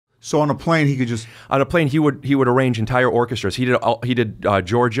So on a plane, he could just... On a plane, he would arrange entire orchestras. He did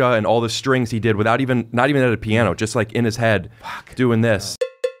Georgia and all the strings he did without not even at a piano, just like in his head, doing this.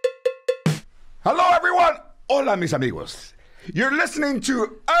 Hello, everyone. Hola, mis amigos. You're listening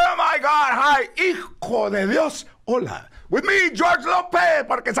to Oh My God, Hi, Hijo de Dios, Hola. With me, George Lopez,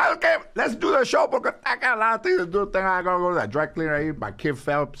 porque ¿sabes qué? Let's do the show, porque I got a lot of things to do. I gotta go to that dry cleaner ahí. My kid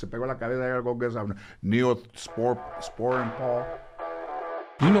fell, se pegó la cabeza. I gotta go get some Neosporin Paul.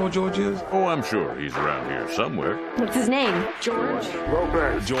 You know what George is? Oh, I'm sure he's around here somewhere. What's his name? George?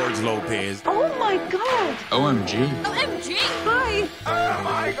 Lopez. George Lopez. Oh my God! OMG. OMG! Hi! Oh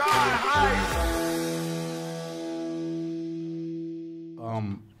my God, hi!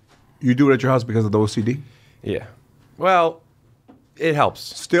 You do it at your house because of the OCD? Yeah. Well, it helps.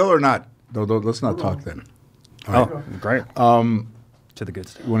 Still or not? No, let's not talk then. All right. Oh, great. To the good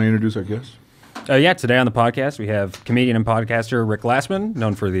stuff. You want to introduce our guest? Yeah, today on the podcast, we have comedian and podcaster Rick Glassman,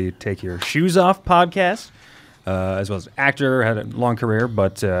 known for the Take Your Shoes Off podcast, as well as actor, had a long career,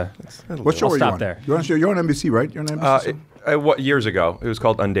 but what show are you on? There. You're on NBC, right? You're on NBC? Years ago. It was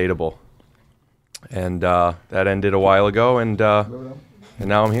called UNDATEABLE. And that ended a while ago, and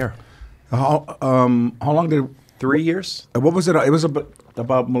now I'm here. How long did it... 3 years? What was it? It was about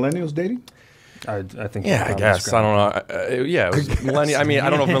millennials dating? I think. Yeah, I guess. I don't know. Yeah, it was millennial. I mean, I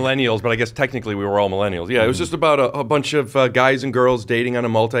don't know if millennials, but I guess technically we were all millennials. Yeah, it was just about a bunch of guys and girls dating on a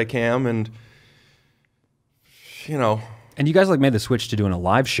multicam, and you know. And you guys like made the switch to doing a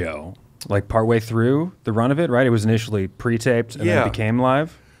live show, like partway through the run of it, right? It was initially pre-taped and then it became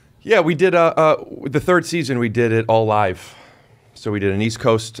live. Yeah, we did. The third season, we did it all live. So we did an East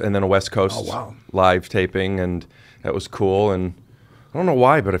Coast and then a West Coast live taping, and that was cool. And I don't know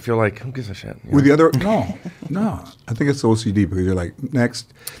why, but I feel like, who gives a shit? With the other, no. I think it's OCD because you're like,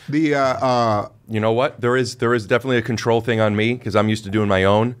 next. You know what? There is definitely a control thing on me because I'm used to doing my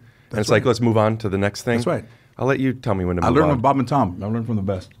own. And it's like, let's move on to the next thing. That's right. I'll let you tell me when to move on. I learned from Bob and Tom. I learned from the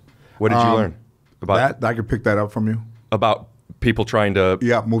best. What did you learn? About that? I could pick that up from you. About people trying to...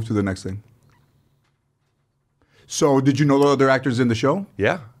 Yeah, move to the next thing. So, did you know the other actors in the show?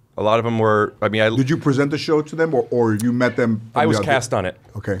 Yeah. A lot of them were, Did you present the show to them, or you met them? I was cast on it.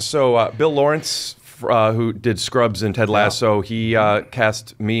 Okay. So, Bill Lawrence, who did Scrubs and Ted Lasso, he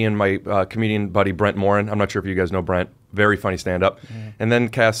cast me and my comedian buddy Brent Morin. I'm not sure if you guys know Brent. Very funny stand-up. And then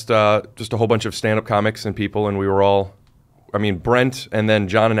cast just a whole bunch of stand-up comics and people, and we were all, Brent and then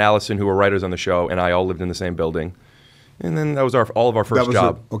John and Allison, who were writers on the show, and I all lived in the same building. And then that was all of our first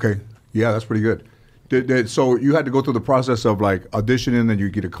job. Okay. Yeah, that's pretty good. So you had to go through the process of like auditioning, and you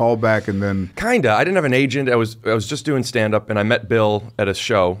get a call back, and then kinda. I didn't have an agent. I was just doing stand up, and I met Bill at a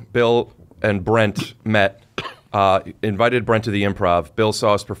show. Bill and Brent met. Invited Brent to the Improv. Bill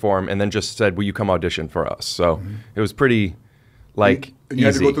saw us perform, and then just said, "Will you come audition for us?" So it was pretty like and you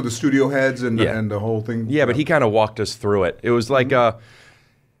had to go through the studio heads and the whole thing. Yeah, but he kind of walked us through it. It was like he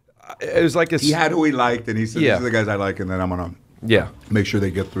had who he liked, and he said, "These are the guys I like," and then I'm gonna. Yeah, make sure they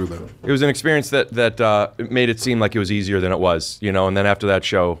get through them. It was an experience that made it seem like it was easier than it was, you know. And then after that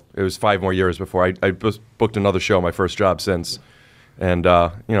show, it was 5 more years before I booked another show, my first job since, and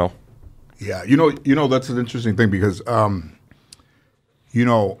you know. Yeah, you know that's an interesting thing because, man,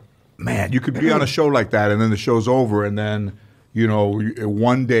 you could be on a show like that, and then the show's over, and then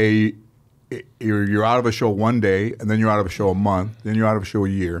one day you're out of a show one day, and then you're out of a show a month, then you're out of a show a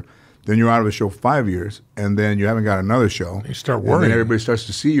year. Then you're out of a show 5 years, and then you haven't got another show. You start worrying. And then everybody starts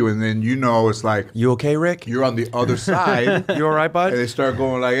to see you, and then it's like... You okay, Rick? You're on the other side. You all right, bud? And they start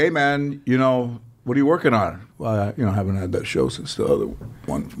going like, hey, man, what are you working on? Well, I haven't had that show since the other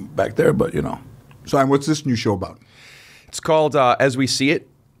one back there, but, So what's this new show about? It's called As We See It.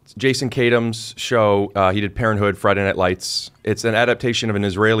 It's Jason Kadam's show. He did Parenthood, Friday Night Lights. It's an adaptation of an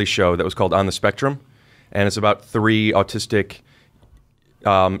Israeli show that was called On the Spectrum, and it's about 3 autistic...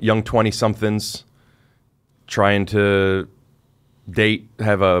 young 20-somethings trying to date,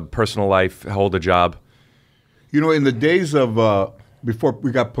 have a personal life, hold a job. In the days of before we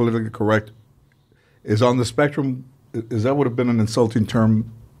got politically correct, is on the spectrum, is that would have been an insulting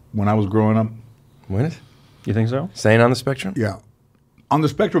term when I was growing up? What? You think so? Saying on the spectrum? Yeah. On the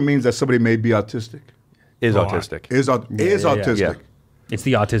spectrum means that somebody may be autistic. Is autistic. Is autistic. Yeah. It's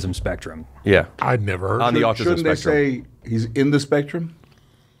the autism spectrum. Yeah. I'd never heard on the autism Shouldn't spectrum. They say he's in the spectrum?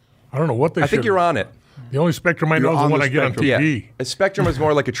 I don't know what they I think you're on it. The only spectrum I know is the one I get on TV. Yeah. A spectrum is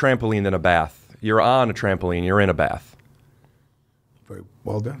more like a trampoline than a bath. You're on a trampoline. You're in a bath. Very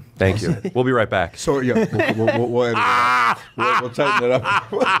well done. Thank you. We'll be right back. So, yeah, we'll edit it up. We'll tighten it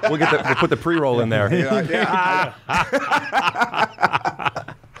up. We'll put the pre-roll in there. Yeah.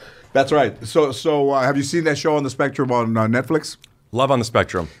 That's right. So have you seen that show on the spectrum on Netflix? Love on the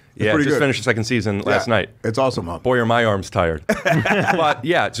Spectrum. Yeah, pretty just good. finished the second season last night. It's awesome, huh? Boy, are my arms tired. But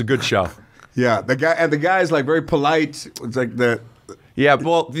yeah, it's a good show. Yeah, the guy's like very polite. It's like the. Yeah,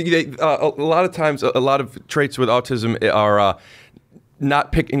 well, a lot of times, a lot of traits with autism are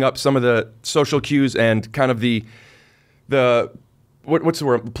not picking up some of the social cues and kind of the what's the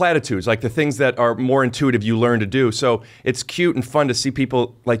word? Platitudes, like the things that are more intuitive you learn to do. So it's cute and fun to see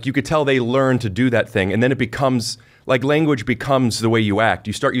people, like you could tell they learn to do that thing, and then it becomes, like language becomes the way you act.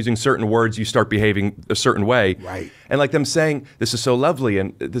 You start using certain words, you start behaving a certain way. Right. And like them saying, this is so lovely,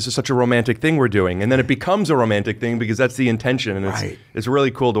 and this is such a romantic thing we're doing. And then it becomes a romantic thing because that's the intention, and it's really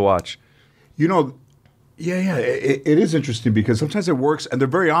cool to watch. You know, it is interesting because sometimes it works, and they're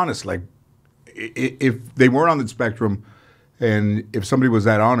very honest. Like, if they weren't on the spectrum, and if somebody was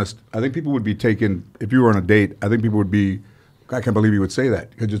that honest, I think people would be taken. If you were on a date, I think people would be. I can't believe you would say that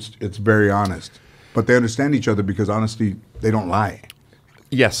because it's very honest. But they understand each other because honesty, they don't lie.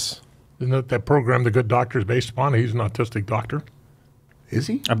 Yes. Isn't that program The Good Doctor is based upon? He's an autistic doctor. Is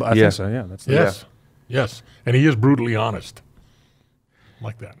he? I think so. Yeah, that's Yes. Yes, and he is brutally honest.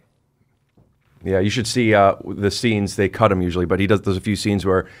 Like that. Yeah, you should see the scenes. They cut him usually, but there's a few scenes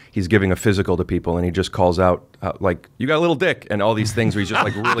where he's giving a physical to people, and he just calls out like, "You got a little dick," and all these things where he's just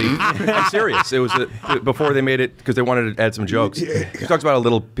like really. I'm serious. It was before they made it because they wanted to add some jokes. Yeah. He talks about how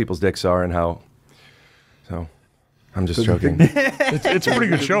little people's dicks are and how. So, I'm just joking. It's a pretty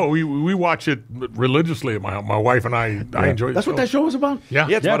good show. We watch it religiously. My wife and I enjoy it. That's what that show was about? Yeah.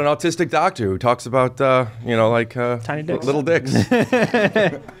 Yeah, it's about an autistic doctor who talks about Tiny dicks. little dicks.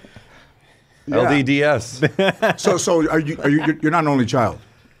 LDDS. So you're not an only child?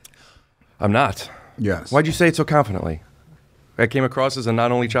 I'm not. Yes. Why'd you say it so confidently? I came across as a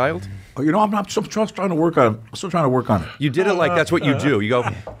not only child? Oh, you know, I'm still trying to work on it. I'm still trying to work on it. You did it like that's what you do. You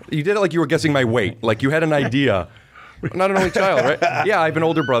did it like you were guessing my weight. Like you had an idea. I'm not an only child, right? Yeah, I have an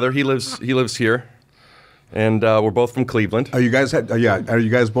older brother. He lives here. And we're both from Cleveland. Are you guys Are you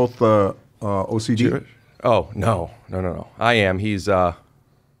guys both OCD? Oh, no. I am. He's more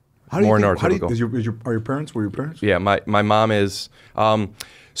neurotypical. Are your parents? Were your parents? Yeah, my mom is.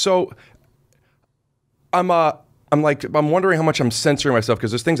 So I'm wondering how much I'm censoring myself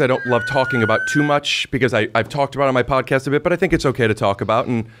because there's things I don't love talking about too much because I've talked about it on my podcast a bit, but I think it's okay to talk about,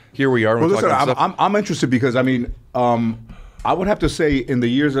 and here we are. Well, listen, I'm interested because I mean, I would have to say in the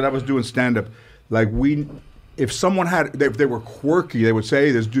years that I was doing stand-up, like if someone if they were quirky, they would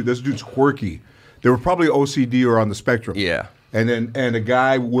say this dude's quirky. They were probably OCD or on the spectrum. Yeah. And a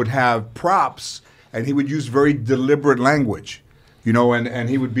guy would have props, and he would use very deliberate language. You know, and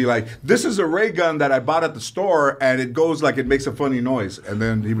he would be like, "This is a ray gun that I bought at the store, and it goes like it makes a funny noise." And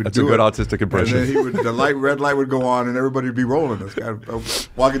then he would That's a good autistic impression. And then the red light would go on, and everybody would be rolling. This guy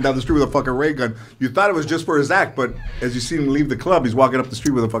walking down the street with a fucking ray gun. You thought it was just for his act, but as you see him leave the club, he's walking up the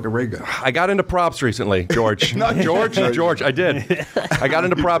street with a fucking ray gun. I got into props recently, George. Not George. George, I did. I got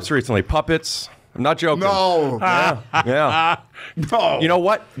into props recently. Puppets. I'm not joking. No. Yeah. No. You know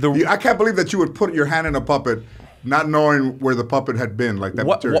what? I can't believe that you would put your hand in a puppet not knowing where the puppet had been, like that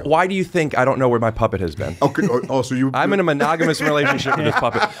material. Why do you think I don't know where my puppet has been? Okay. So you... I'm in a monogamous relationship with this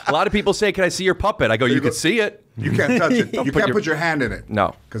puppet. A lot of people say, "Can I see your puppet?" I go, "You can see it. You can't touch it. You can't put your hand in it."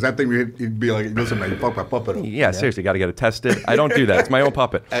 No. Because that thing, you'd be like, "Listen, man, you fucked my puppet up." Yeah, seriously, got to get it tested. I don't do that. It's my own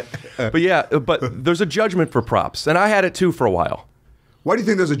puppet. But there's a judgment for props, and I had it too for a while. Why do you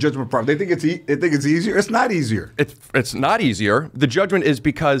think there's a judgment problem? They think it's easier. It's not easier. It's not easier. The judgment is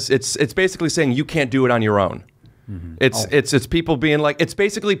because it's basically saying you can't do it on your own. Mm-hmm. It's people being like, it's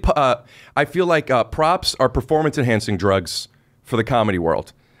basically I feel like props are performance enhancing drugs for the comedy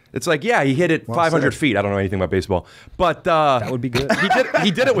world. It's like, yeah, he hit it 500 feet. I don't know anything about baseball, but that would be good.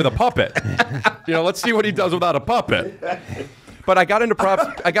 He did it with a puppet. Let's see what he does without a puppet. But I got into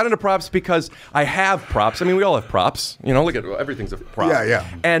props because I have props. I mean, we all have props. Look at everything's a prop. Yeah.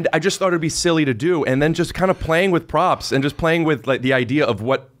 And I just thought it'd be silly to do, and then just kind of playing with props and just playing with like the idea of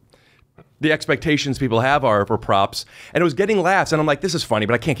what the expectations people have are for props. And it was getting laughs, and I'm like, this is funny,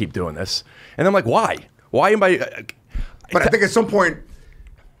 but I can't keep doing this. And I'm like, why? Why am I? But I think at some point,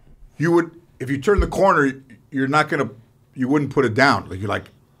 you would, if you turn the corner, you wouldn't put it down. Like you're like,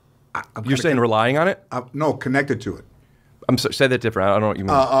 you're saying relying on it? No, connected to it. I'm sorry, say that different. I don't know what you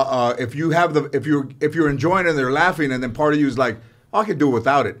mean. If you're enjoying it and they're laughing, and then part of you is like, I can do it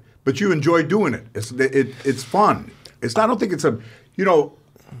without it, but you enjoy doing it. It's fun. I don't think it's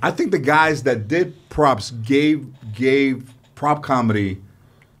I think the guys that did props gave prop comedy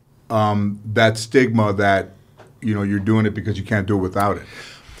that stigma that you're doing it because you can't do it without it.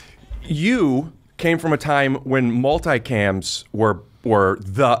 You came from a time when multicams were were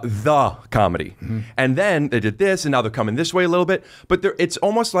the comedy. And then they did this, and now they're coming this way a little bit. But it's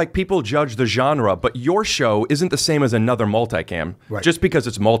almost like people judge the genre, but your show isn't the same as another multicam, just because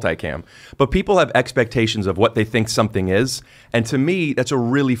it's multicam. But people have expectations of what they think something is. And to me, that's a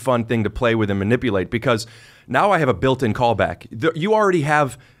really fun thing to play with and manipulate, because now I have a built-in callback. You already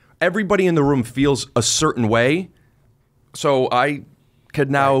have, everybody in the room feels a certain way, so I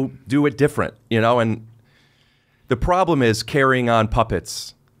could now do it different, and the problem is carrying on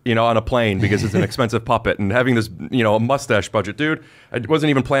puppets, on a plane, because it's an expensive puppet, and having this, a mustache budget. Dude, I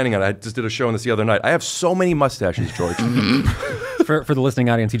wasn't even planning on it. I just did a show on this the other night. I have so many mustaches, George. For the listening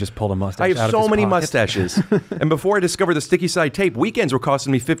audience, he just pulled a mustache. I have out of so his many pocket. mustaches. And before I discovered the sticky side tape, weekends were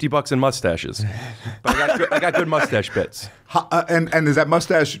costing me $50 in mustaches. But I got good mustache bits. And is that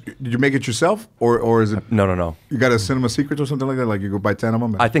mustache, did you make it yourself? Or is it? No. You got a Cinema Secrets or something like that? Like you go buy 10 of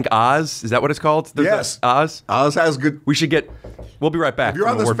them? I think Oz, is that what it's called? There's Yes. Oz? Oz has good. We'll be right back. If you're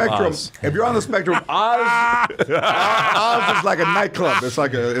on the spectrum, Oz is like a nightclub. It's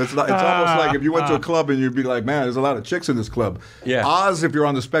almost like if you went to a club and you'd be like, man, there's a lot of chicks in this club. Yeah. Oz, if you're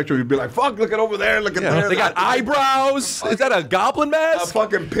on the spectrum, you'd be like, fuck, look at over there, look at there. They got eyebrows. Is that a goblin A mask?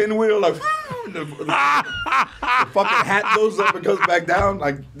 fucking pinwheel, like the fucking hat goes up and goes back down.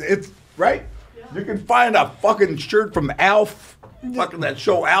 Like it's right. You can find a fucking shirt from Alf, fucking that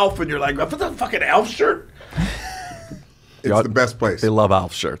show Alf, and you're like, what's that fucking Alf shirt? It's the best place. They love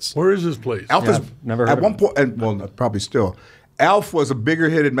Alf shirts. Where is this place? Alf is never heard at of one it. point, and well, probably still. Alf was a bigger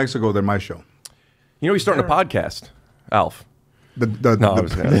hit in Mexico than my show. He's starting a podcast, Alf. No, I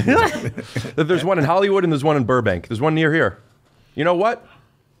was gonna- There's one in Hollywood and there's one in Burbank. There's one near here. You know what?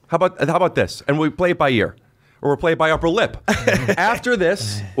 How about this? And we play it by ear, or we'll play it by upper lip. After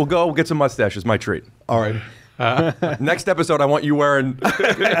this, we'll get some mustaches. My treat. all right. Next episode, I want you wearing.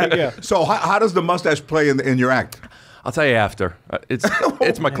 So how does the mustache play in your act? I'll tell you after.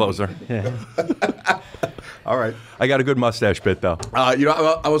 It's my closer. All right. I got a good mustache bit though. I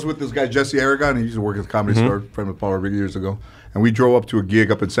was with this guy Jesse Aragon. He used to work at the Comedy Store, friend with Paul Rodriguez years ago, and we drove up to a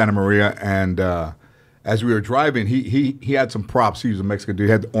gig up in Santa Maria. And as we were driving, he had some props. He was a Mexican dude.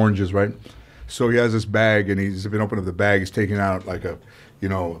 He had the oranges, right? So he has this bag, and he's been opening the bag. He's taking out like a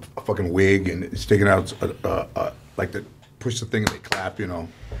fucking wig, and he's taking out like the push the thing and they clap,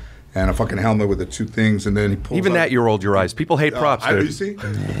 and a fucking helmet with the two things, and then he pulls Even out, that, you rolled your eyes. People hate props, dude. you see?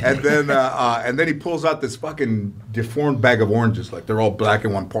 And then he pulls out this fucking deformed bag of oranges, like they're all black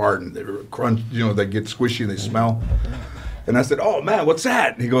in one part, and they're crunch, they get squishy and they smell. And I said, "Oh man, what's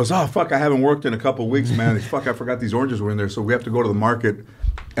that?" And he goes, "Oh fuck, I haven't worked in a couple of weeks, man. Fuck, I forgot these oranges were in there, so we have to go to the market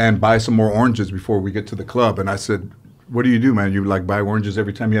and buy some more oranges before we get to the club." And I said, "What do you do, man? You like buy oranges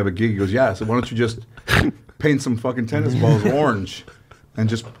every time you have a gig?" He goes, "Yeah." I said, "Why don't you just paint some fucking tennis balls orange and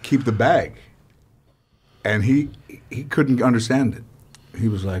just keep the bag?" And he couldn't understand it. He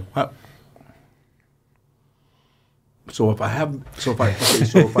was like, "What?" So if I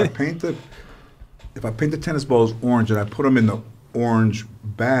paint the tennis balls orange and I put them in the orange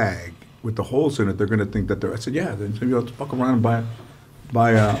bag with the holes in it, they're going to think that they're. I said, "Yeah." Then you have to fuck around and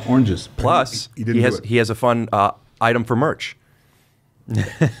buy oranges. Plus, he didn't do it. he has a fun item for merch. He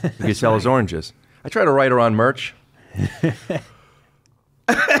can sell his oranges. I try to write around merch.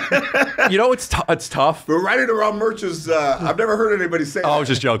 It's tough. But writing around merch is, I've never heard anybody say that. I was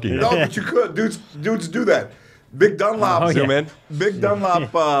just joking. No, but you could. Dudes do that. Big Dunlop, Big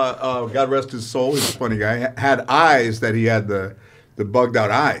Dunlop, God rest his soul, he's a funny guy, had eyes that he had the bugged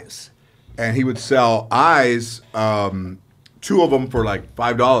out eyes. And he would sell eyes, 2 of them for like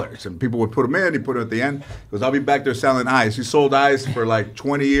 $5. And people would put them in, he'd put them at the end. He goes, "I'll be back there selling eyes." He sold eyes for like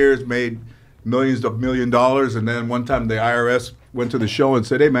 20 years, made millions of $1 million. And then one time the IRS went to the show and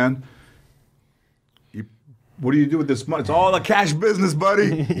said, "Hey, man, what do you do with this money? It's all a cash business,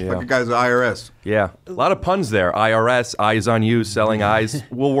 buddy." Fucking guy's the IRS. Yeah, a lot of puns there. IRS, eyes on you, selling eyes.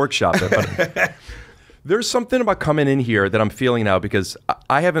 We'll workshop it. But there's something about coming in here that I'm feeling now because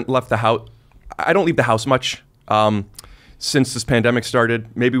I haven't left the house. I don't leave the house much since this pandemic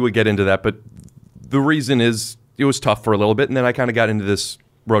started. Maybe we'll get into that. But the reason is it was tough for a little bit. And then I kind of got into this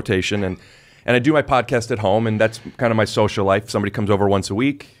rotation. And I do my podcast at home. And that's kind of my social life. Somebody comes over once a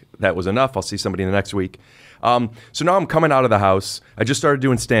week. That was enough. I'll see somebody the next week. So now I'm coming out of the house. I just started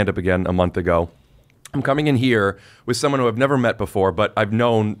doing stand-up again a month ago. I'm coming in here with someone who I've never met before, but I've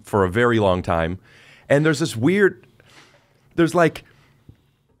known for a very long time. And there's this weird, there's like,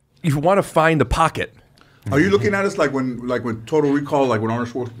 you want to find the pocket. Are you looking at us like when Total Recall, like when Arnold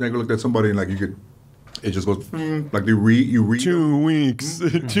Schwarzenegger looked at somebody and like you could, it just goes, like you read 2 weeks,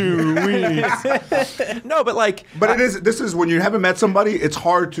 2 weeks. No, but like. But this is when you haven't met somebody, it's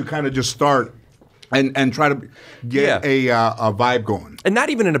hard to kind of just start and try to get a vibe going. And not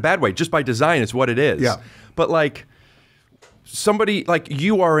even in a bad way, just by design, it's what it is. Yeah. But like somebody like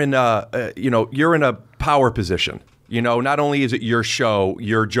you are in a, you're in a power position. Not only is it your show,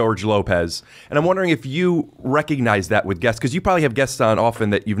 you're George Lopez, and I'm wondering if you recognize that with guests, because you probably have guests on often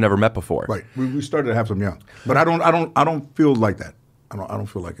that you've never met before. Right. We started to have some, but I don't feel like that. I don't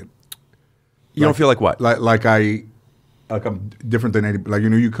feel like it. You don't feel like what? Like I'm different than anybody. Like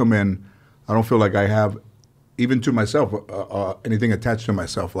you come in, I don't feel like I have, even to myself, anything attached to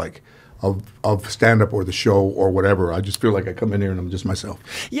myself, like of stand up or the show or whatever. I just feel like I come in here and I'm just myself.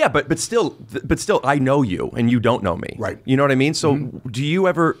 Yeah, but still, I know you and you don't know me. Right. You know what I mean? So do you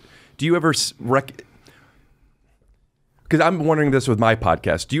ever because I'm wondering this with my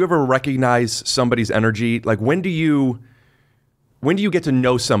podcast. Do you ever recognize somebody's energy? Like when do you get to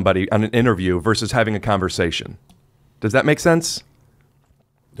know somebody on an interview versus having a conversation? Does that make sense?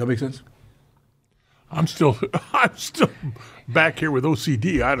 Does that make sense? I'm still back here with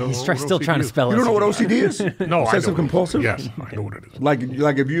OCD. I don't know. He's what still OCD trying to is. spell it. You don't know what OCD is? No, Obsessive compulsive? Yes, I know what it is. Like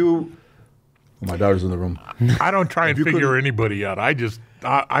if you... Oh, my daughter's in the room. I don't try and figure anybody out. I'm just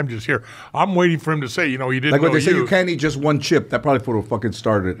here. I'm waiting for him to say, he didn't Like know when they say you can't eat just one chip, that probably put a fucking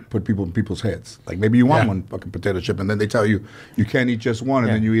started, put people in people's heads. Like maybe you want one fucking potato chip, and then they tell you you can't eat just one,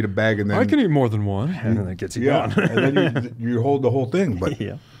 and then you eat a bag, and then I can eat more than one, and then it gets you going. and then you hold the whole thing. But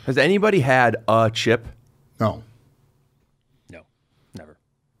Has anybody had a chip? no, No, never.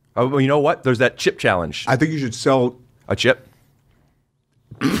 Oh, well, you know what? There's that chip challenge. I think you should sell A chip?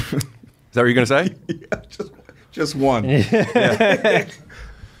 Is that what you're going to say? just one. They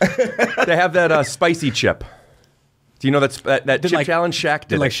have that spicy chip. Do you know that chip like- challenge? Shaq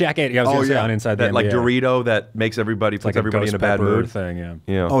did Like it. Shaq ate. I was going to say on Inside the That like NBA. Dorito that makes everybody puts Like everybody in a bad mood thing. Yeah,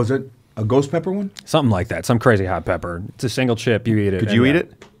 Yeah. Oh, is it a ghost pepper one? something like that. Some crazy hot pepper. It's a single chip. You eat it. Could and you eat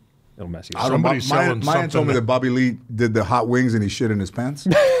it? It'll mess you I up. don't know. Somebody's Maya selling told me something that Bobby Lee did the hot wings and he shit in his pants.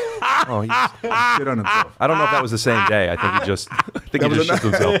 Oh, Shit on himself. I don't know if that was the same day. I think he just shit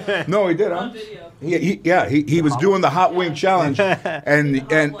himself. No, he did, huh? He was doing the hot wing challenge, and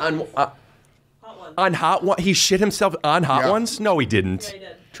On hot one, he shit himself on hot ones? No, he didn't.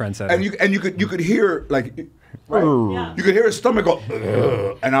 Trendsetter. and you could hear like. Right. You could hear his stomach go,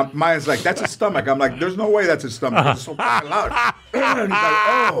 "Ugh," and mine's like, that's his stomach. I'm like, there's no way that's his stomach. It's so fucking loud. And he's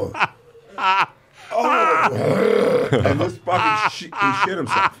like, and this fucking he shit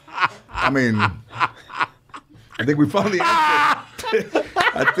himself. I mean, I think we found the answer.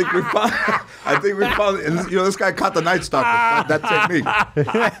 I think we found. And this guy caught the Night Stalker. That technique. Fucking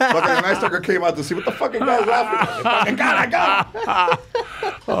the Night Stalker came out to see what the fucking guy's laughing. Fucking God, I got him.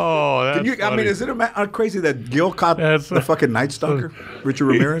 Oh, that's I funny. mean, is it crazy that Gil caught the fucking Night Stalker, Richard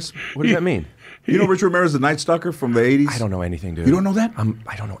Ramirez? What does that mean? You know Richard Ramirez, the Night Stalker from the 80s? I don't know anything, dude. You don't know that?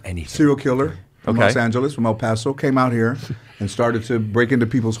 I don't know anything. Serial killer from Okay. Los Angeles, from El Paso, came out here and started to break into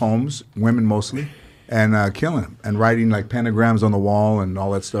people's homes, women mostly, and killing them and writing like pentagrams on the wall and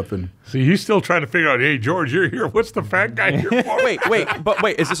all that stuff. And See, he's still trying to figure out, hey, George, you're here. What's the fat guy here for? wait,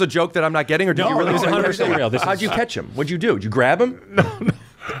 is this a joke that I'm not getting, or did you really? this is 100% real. How'd you catch him? What'd you do? Did you grab him? No.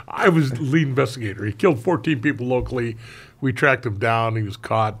 I was the lead investigator. He killed 14 people locally. We tracked him down. He was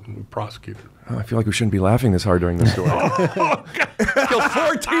caught and we prosecuted him. Oh, I feel like we shouldn't be laughing this hard during this story. Killed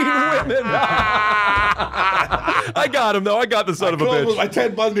 14 women. I got him though. I got the son of a bitch. my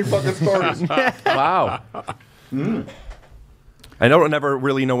Ted Bundy fucking stories. Wow. I never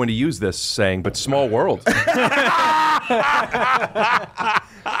really know when to use this saying, but small world.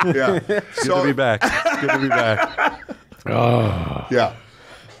 Yeah. Good to be back. Good to be back. Yeah.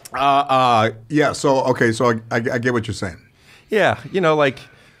 Yeah. So okay. So I get what you're saying. Yeah,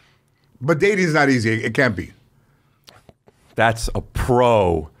 But dating's not easy. It can't be. that's a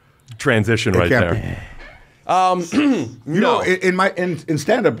pro transition right can't there. You know, in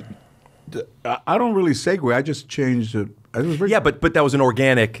stand up, I don't really segue. I just changed it. Yeah, but that was an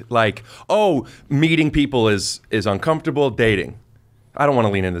organic, meeting people is uncomfortable, dating. I don't want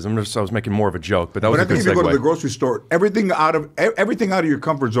to lean into this. I was making more of a joke, but that was But a I good think if you go to the segue. grocery store, everything out of your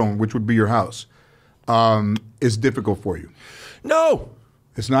comfort zone, which would be your house, is difficult for you. No.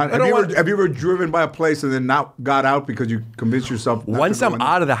 It's not. Have you ever driven by a place and then not got out because you convinced yourself? Not Once to go I'm in?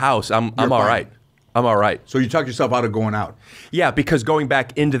 out of the house, I'm You're all fine. right. I'm all right. So you talk yourself out of going out. Yeah, because going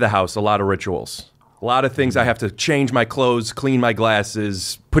back into the house, a lot of rituals. A lot of things I have to change my clothes, clean my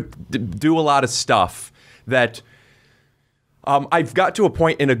glasses, do a lot of stuff that I've got to a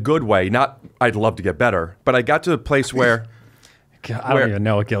point in a good way. Not, I'd love to get better, but I got to a place where. God, I don't even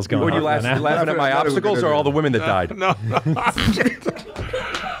know what Gil's going Were on. you laughing at my Not a good obstacles or all the women that died? No.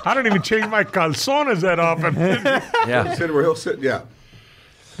 I don't even change my calzones that often. Yeah. Sit where he'll sit. Yeah.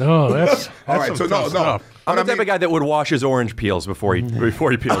 No, that's All right, some so tough stuff. I'm But the type of guy that would wash his orange peels before he peeled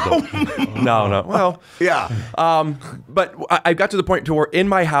them. No. Well, Yeah. but I got to the point to where in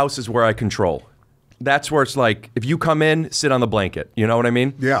my house is where I control. That's where it's like, if you come in, sit on the blanket. You know what I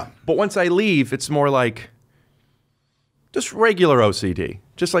mean? Yeah. But once I leave, it's more like just regular OCD.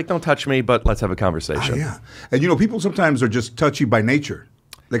 Just like, don't touch me, but let's have a conversation. Yeah. And people sometimes are just touchy by nature.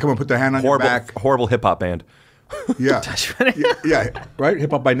 They come and put their hand on your back. Horrible hip hop band. Yeah. yeah. Right? Hip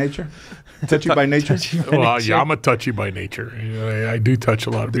hop by nature? Touchy by nature? Well, yeah, I'm a touchy by nature. I do touch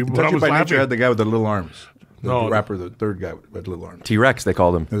a lot of people. But I Touchy was by laughing. nature had the guy with the little arms. The No. rapper, the third guy with little arms. T-Rex, they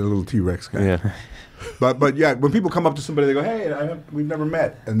called him. The little T-Rex guy. Yeah. But yeah, when people come up to somebody, they go, "Hey, we've never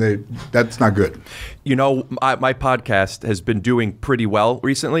met," and that's not good. You know, my podcast has been doing pretty well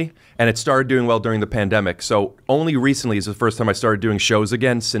recently, and it started doing well during the pandemic. So only recently is the first time I started doing shows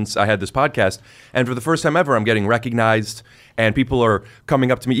again since I had this podcast. And for the first time ever, I'm getting recognized, and people are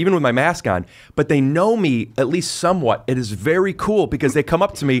coming up to me, even with my mask on, but they know me at least somewhat. It is very cool because they come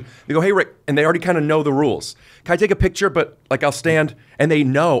up to me, they go, "Hey, Rick," and they already kind of know the rules. Can I take a picture? But like I'll stand, and they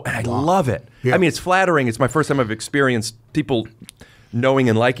know, and I love it. Yeah. I mean, it's flattering. It's my first time I've experienced people knowing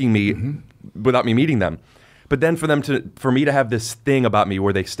and liking me without me meeting them. But then for me to have this thing about me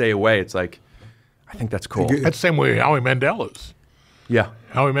where they stay away, it's like, I think that's cool. That's the same way Howie Mandel is. Yeah.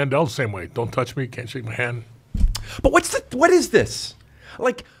 Howie Mandel's the same way. Don't touch me. Can't shake my hand. But what is this?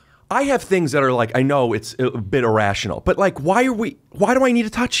 Like, I have things that are like, I know it's a bit irrational, but like, why do I need to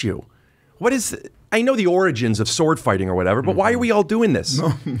touch you? I know the origins of sword fighting or whatever, but why are we all doing this?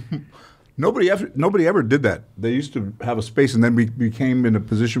 Nobody ever did that. They used to have a space, and then we became in a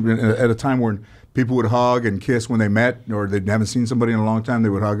position at a time when people would hug and kiss when they met, or they haven't seen somebody in a long time, they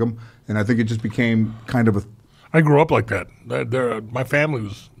would hug them. And I think it just became kind of a... I grew up like that. My family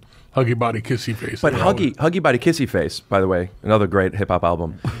was huggy body, kissy face. But Huggy Body Kissy Face, by the way, another great hip hop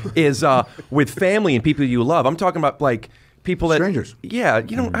album, is with family and people you love. I'm talking about like people that... Strangers. Yeah, I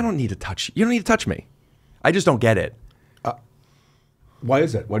don't need to touch you. You don't need to touch me. I just don't get it. Why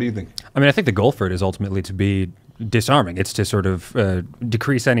is that? What do you think? I mean, I think the goal for it is ultimately to be disarming. It's to sort of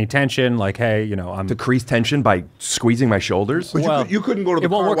decrease any tension. Like, hey, I'm Decrease tension by squeezing my shoulders? But Well, you couldn't go to the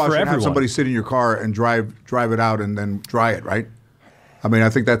it won't car work wash for and have everyone. somebody sit in your car and drive it out and then dry it, right? I mean, I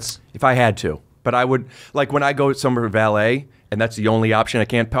think that's... If I had to. But I would, like when I go somewhere valet and that's the only option I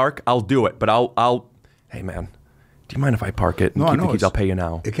can't park, I'll do it. But I'll hey man, do you mind if I park it and No, I keep the know, keys? I'll pay you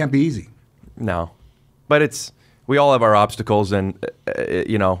now. It can't be easy. No. But we all have our obstacles and,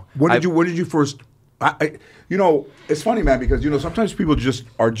 When did you first... it's funny, man, because, sometimes people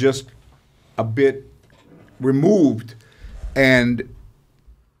are just a bit removed, and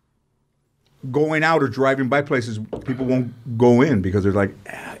going out or driving by places, people won't go in because they're like,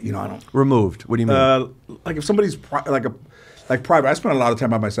 I don't... Removed. What do you mean? Like if somebody's private, I spend a lot of time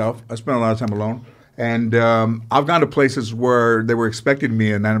by myself. I spend a lot of time alone. And I've gone to places where they were expecting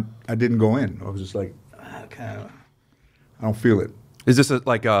me, and I didn't go in. I was just like, I don't feel it. Is this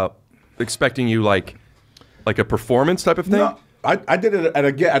expecting you like a performance type of thing? No, I did it at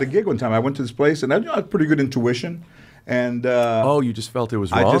a gig one time. I went to this place, and I had pretty good intuition. And You just felt it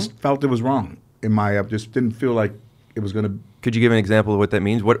was wrong? I just felt it was wrong. I just didn't feel like it was going to... Could you give an example of what that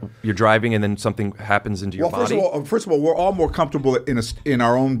means? What you're driving and then something happens into your body? First of all, we're all more comfortable in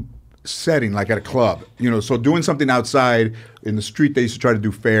our own setting, like at a club. So doing something outside in the street, they used to try to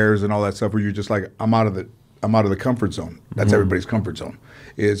do fairs and all that stuff where you're just like, I'm out of the comfort zone. That's everybody's comfort zone.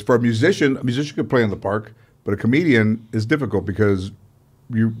 Is for a musician could play in the park, but a comedian is difficult because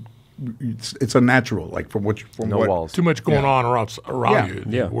it's unnatural. Like from walls. Too much going on around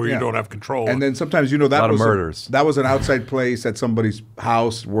Yeah. you, where you don't have control. And then sometimes that lot of was murders. That was an outside place at somebody's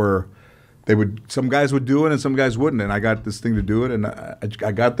house where some guys would do it and some guys wouldn't. And I got this thing to do it, and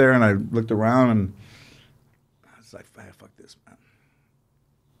I got there and I looked around and I was like, fuck this, man,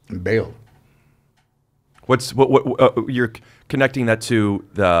 and bailed. What you're connecting that to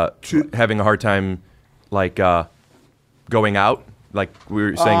having a hard time, like going out, like we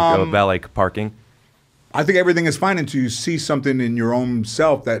were saying, valet parking. I think everything is fine until you see something in your own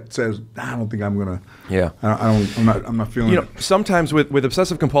self that says, I don't think I'm gonna. Yeah. I'm not feeling it. Sometimes with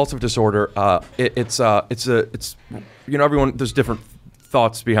obsessive compulsive disorder, it's everyone, there's different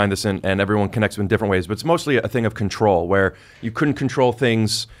thoughts behind this and everyone connects in different ways, but it's mostly a thing of control where you couldn't control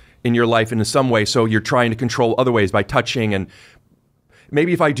things in your life in some way, so you're trying to control other ways by touching, and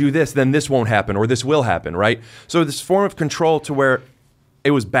maybe if I do this, then this won't happen or this will happen, right? So this form of control to where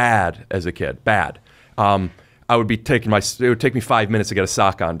it was bad as a kid, bad. It would take me 5 minutes to get a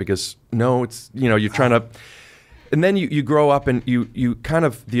sock on because you're trying to, And then you grow up and you kind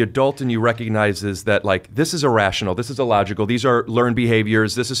of, the adult in you recognizes that like, this is irrational, this is illogical, these are learned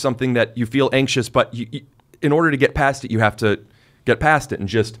behaviors, this is something that you feel anxious, but in order to get past it, you have to get past it and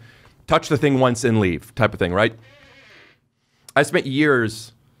just touch the thing once and leave type of thing, right? I spent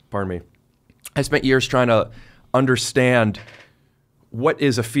years, pardon me, I spent years trying to understand what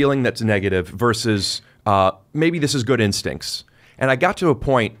is a feeling that's negative versus maybe this is good instincts. And I got to a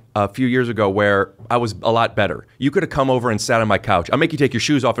point a few years ago where I was a lot better. You could have come over and sat on my couch. I'll make you take your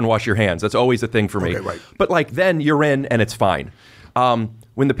shoes off and wash your hands. That's always a thing for me. Okay, right. But like then you're in and it's fine.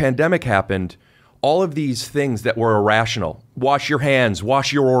 When the pandemic happened, all of these things that were irrational, wash your hands,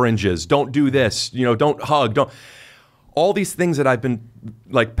 wash your oranges, don't do this, you know, don't hug, don't. All these things that I've been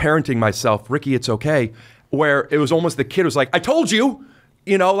like parenting myself, Ricky, it's okay, where it was almost the kid was like, I told you,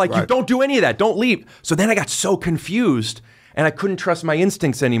 you know, like you don't do any of that, don't leave. So then I got so confused and I couldn't trust my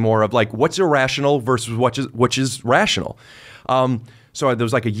instincts anymore of like what's irrational versus which is rational. So there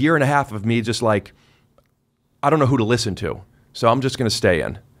was like a year and a half of me just like, I don't know who to listen to, so I'm just going to stay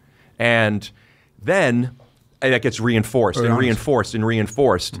in. And then that gets reinforced and reinforced and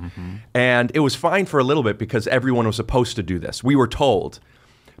reinforced. And it was fine for a little bit because everyone was supposed to do this. We were told.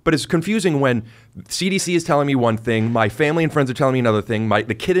 But it's confusing when CDC is telling me one thing, my family and friends are telling me another thing,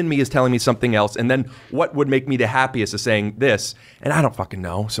 the kid in me is telling me something else, and then what would make me the happiest is saying this, and I don't fucking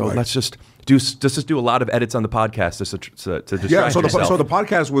know. So let's just do a lot of edits on the podcast to distract yourself. So the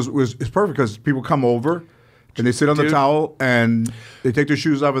podcast is perfect because people come over and they sit on the towel and they take their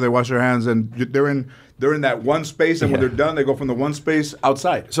shoes off and they wash their hands and they're in that one space, and when they're done, they go from the one space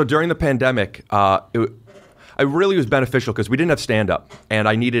outside. So during the pandemic, it really was beneficial because we didn't have stand-up, and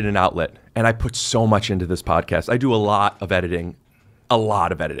I needed an outlet. And I put so much into this podcast. I do a lot of editing.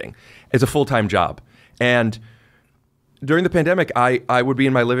 It's a full-time job. And during the pandemic, I would be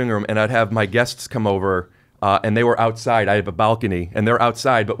in my living room, and I'd have my guests come over, and they were outside. I have a balcony, and they're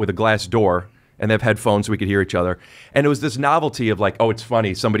outside, but with a glass door, and they have headphones so we could hear each other. And it was this novelty of like, oh, it's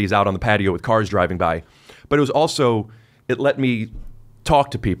funny, somebody's out on the patio with cars driving by. But it was also, it let me talk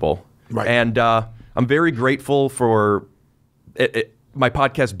to people. Right. And I'm very grateful for my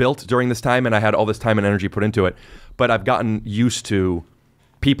podcast built during this time, and I had all this time and energy put into it. But I've gotten used to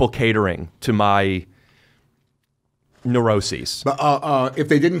people catering to my neuroses. But if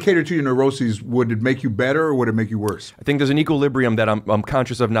they didn't cater to your neuroses, would it make you better or would it make you worse? I think there's an equilibrium that I'm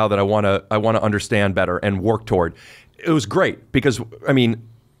conscious of now that I want to understand better and work toward. It was great because I mean,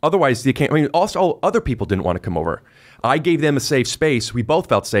 otherwise you can't. I mean, also other people didn't want to come over. I gave them a safe space. We both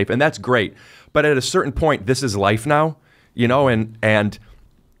felt safe, and that's great. But at a certain point, this is life now, you know, and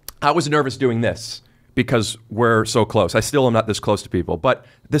I was nervous doing this because we're so close. I still am not this close to people, but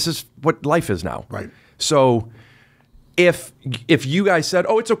this is what life is now. Right. So if you guys said,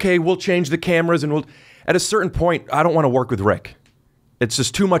 oh, it's okay, we'll change the cameras and we'll, at a certain point, I don't want to work with Rick. It's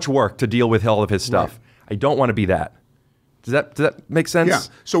just too much work to deal with all of his stuff. Right. I don't want to be that. Does that make sense? Yeah.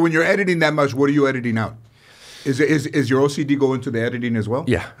 So when you're editing that much, what are you editing out? Is your OCD go into the editing as well?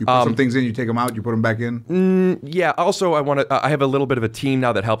 Yeah. You put some things in, you take them out, you put them back in? Yeah. Also, I have a little bit of a team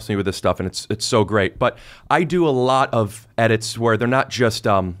now that helps me with this stuff, and it's so great. But I do a lot of edits where they're not just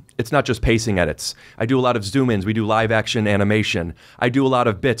it's not just pacing edits. I do a lot of zoom-ins. We do live action animation. I do a lot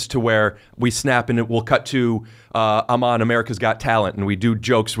of bits to where we snap and we'll cut to I'm on America's Got Talent, and we do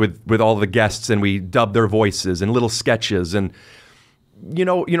jokes with all the guests, and we dub their voices and little sketches, and you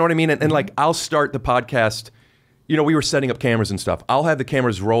know what I mean. And like I'll start the podcast. You know, we were setting up cameras and stuff. I'll have the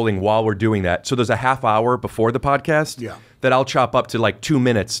cameras rolling while we're doing that. So there's a half hour before the podcast that I'll chop up to like 2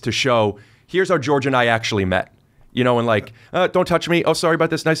 minutes to show, here's how George and I actually met. You know, and like, don't touch me. Oh, sorry about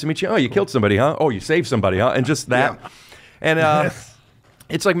this. Nice to meet you. Oh, you killed somebody, huh? Oh, you saved somebody, huh? And just that. Yeah. And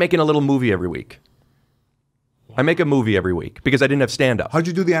it's like making a little movie every week. I make a movie every week because I didn't have stand-up. How'd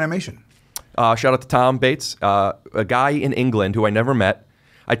you do the animation? Shout out to Tom Bates, a guy in England who I never met.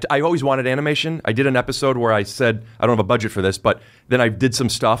 I always wanted animation. I did an episode where I said, I don't have a budget for this, but then I did some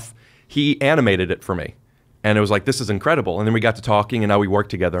stuff. He animated it for me. And it was like, this is incredible. And then we got to talking, and now we work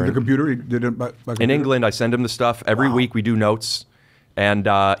together. The computer? He did it by computer? In England, I send him the stuff. Every week we do notes. And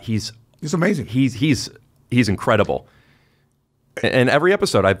he's amazing. He's incredible. And every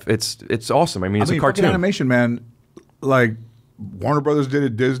episode, it's awesome. I mean, it's a cartoon. Animation, man. Like, Warner Brothers did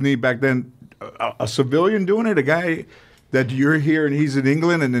it, Disney back then. A civilian doing it, a guy that you're here and he's in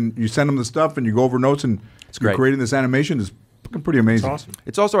England, and then you send him the stuff and you go over notes and you're creating this animation is fucking pretty amazing. It's awesome.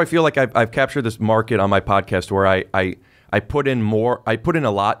 It's also, I feel like I've captured this market on my podcast where I put in more, I put in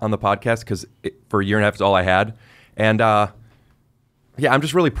a lot on the podcast because for a year and a half it's all I had. And yeah, I'm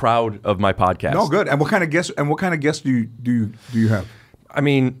just really proud of my podcast. No, good. And what kind of guests do you have? I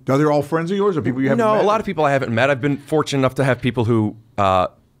mean, Are they all friends of yours or people you haven't met? no, a lot of people I haven't met. I've been fortunate enough to have people who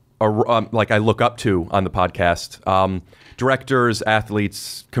are like I look up to on the podcast. Directors,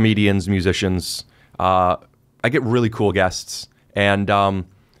 athletes, comedians, musicians. I get really cool guests, and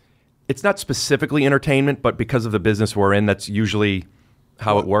it's not specifically entertainment, but because of the business we're in, that's usually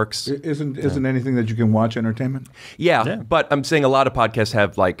how it works. Isn't anything that you can watch entertainment? Yeah, but I'm saying a lot of podcasts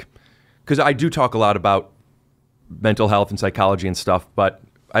have because I do talk a lot about mental health and psychology and stuff, but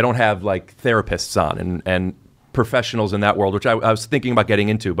I don't have like therapists on and professionals in that world, which I was thinking about getting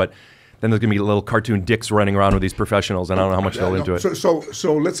into, but then there's gonna be little cartoon dicks running around with these professionals, and I don't know how much they'll into it.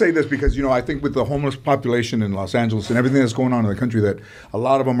 So let's say this, because I think with the homeless population in Los Angeles and everything that's going on in the country, that a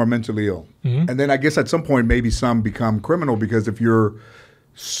lot of them are mentally ill, and then I guess at some point maybe some become criminal, because if you're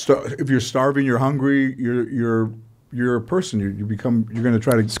starving, you're hungry, you're a person. You're going to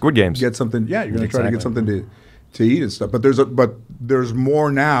try to Squid Games. Get something. Yeah, you're going to try to get something to eat and stuff. But there's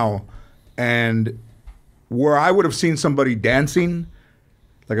more now, and where I would have seen somebody dancing,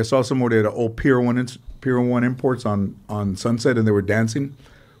 like I saw somebody at an old Pier 1 Imports on Sunset, and they were dancing,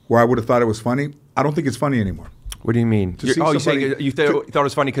 where I would have thought it was funny. I don't think it's funny anymore. What do you mean? You thought it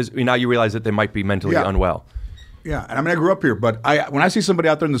was funny because now you realize that they might be mentally unwell. Yeah, and I mean, I grew up here, but when I see somebody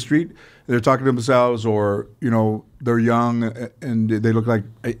out there in the street, they're talking to themselves, or they're young and they look like,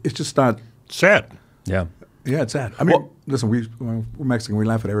 it's just not sad. Yeah, it's sad. I mean, listen, we're Mexican, we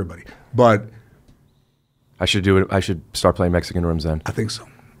laugh at everybody, but I should do it. I should start playing Mexican rooms then. I think so.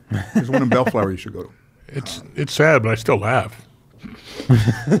 There's one in Bellflower you should go to. It's sad, but I still laugh.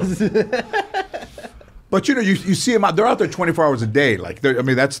 But you see them out. They're out there 24 hours a day. Like,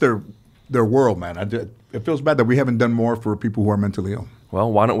 that's their world, man. It feels bad that we haven't done more for people who are mentally ill.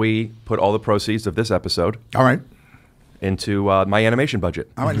 Well, why don't we put all the proceeds of this episode? All right. Into my animation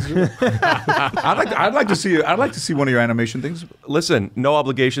budget. All right. I'd like to see. I'd like to see one of your animation things. Listen, no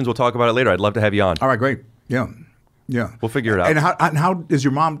obligations. We'll talk about it later. I'd love to have you on. All right, great. Yeah. We'll figure it out. And how is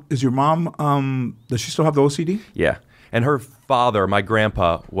your mom? Does she still have the OCD? Yeah. And her father, my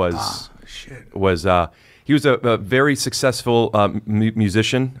grandpa, was he was a very successful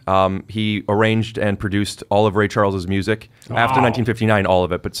musician. He arranged and produced all of Ray Charles's music after 1959, all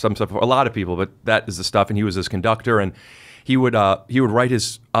of it, but some stuff, a lot of people, but that is the stuff. And he was his conductor, and he would write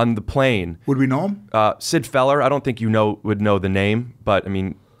his on the plane. Would we know him? Sid Feller. I don't think would know the name, but I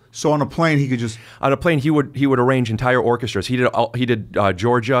mean. So on a plane, he could just on a plane he would arrange entire orchestras. He did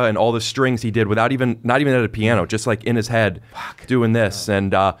Georgia and all the strings he did without not even at a piano, just like in his head, doing this.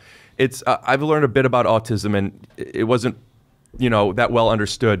 And it's I've learned a bit about autism, and it wasn't that well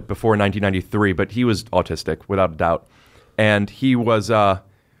understood before 1993. But he was autistic without a doubt, and he was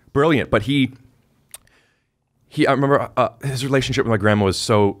brilliant. But I remember his relationship with my grandma was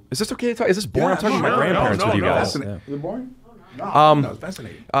so. Is this okay to talk? Is this boring? I'm talking to my grandparents with you guys. Is it boring? No, it's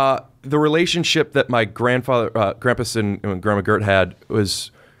fascinating. The relationship that my Grandpa Sid and Grandma Gert had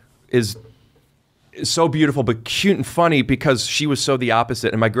is so beautiful, but cute and funny because she was so the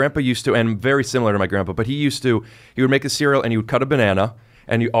opposite. And my grandpa used to, and very similar to my grandpa, but he would make a cereal and he would cut a banana,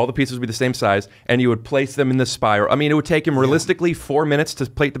 and all the pieces would be the same size, and you would place them in the spiral. I mean, it would take him realistically 4 minutes to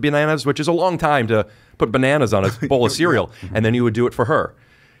plate the bananas, which is a long time to put bananas on a bowl of cereal, and then he would do it for her.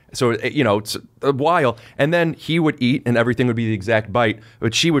 So, it's a while. And then he would eat and everything would be the exact bite,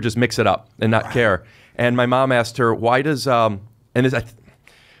 but she would just mix it up and not care. And my mom asked her, why do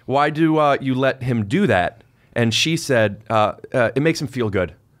you let him do that? And she said, it makes him feel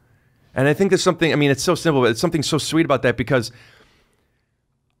good. And I think there's something, I mean, it's so simple, but it's something so sweet about that, because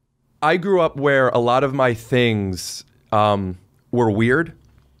I grew up where a lot of my things were weird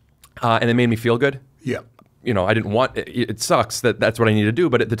and it made me feel good. Yeah. I didn't want it sucks that that's what I need to do,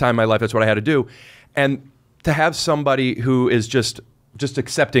 but at the time in my life, that's what I had to do. And to have somebody who is just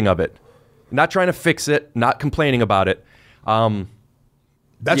accepting of it, not trying to fix it, not complaining about it.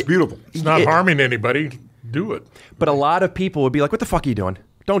 That's beautiful. It's not harming anybody. Do it. But a lot of people would be like, what the fuck are you doing?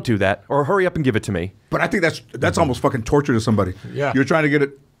 Don't do that. Or hurry up and give it to me. But I think that's almost fucking torture to somebody. Yeah. You're trying to get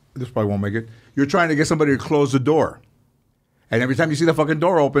it. This probably won't make it. You're trying to get somebody to close the door. And every time you see the fucking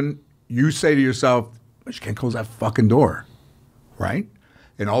door open, you say to yourself, but you can't close that fucking door, right?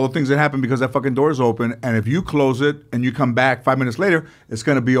 And all the things that happen because that fucking door is open, and if you close it and you come back 5 minutes later, it's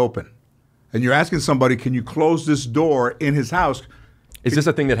going to be open. And you're asking somebody, can you close this door in his house? Is this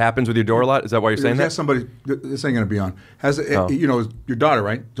a thing that happens with your door a lot? Is that why you're saying that? Somebody, this ain't going to be on. Your daughter,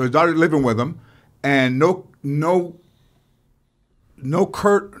 right? So his daughter living with him, and is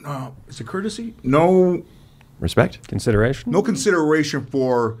it courtesy? No respect? Consideration? No consideration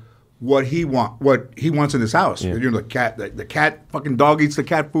for what he wants in his house. Yeah. You know, the cat fucking dog eats the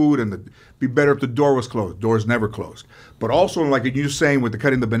cat food, and be better if the door was closed. Door's never closed. But also, like you're saying with the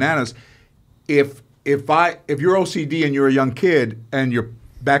cutting the bananas, if you're OCD and you're a young kid and you're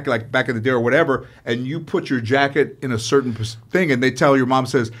back in the day or whatever, and you put your jacket in a certain thing, and they tell your mom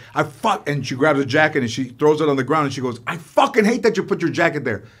says, and she grabs a jacket and she throws it on the ground and she goes, I fucking hate that you put your jacket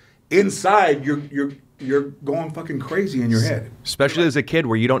there. Inside, you're going fucking crazy in your head. Especially as a kid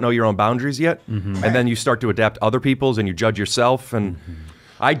where you don't know your own boundaries yet, and then you start to adapt other people's and you judge yourself. And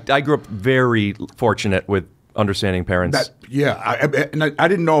I grew up very fortunate with understanding parents. I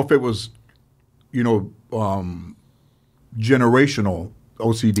didn't know if it was, generational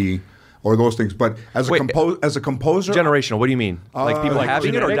OCD or those things, but as a composer, generational. What do you mean? Like people like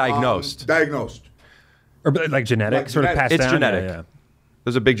having it or genetic? diagnosed? Diagnosed. Or like genetic, sort of passed It's down? genetic. Yeah.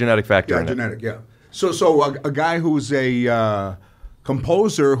 There's a big genetic factor Yeah, in genetic. Yeah. So a guy who's a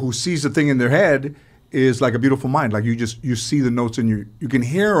composer who sees the thing in their head is like a beautiful mind. Like you see the notes and you can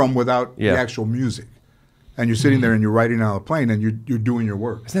hear them without the actual music, and you're sitting there and you're writing on a plane and you're doing your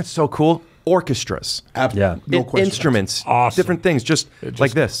work. Isn't that so cool? Orchestras. Yeah. No question. Instruments. Awesome. Different things, just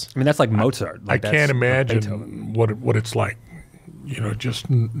like this. I mean, that's like Mozart. I Like can't that's imagine Beethoven. what it's like, just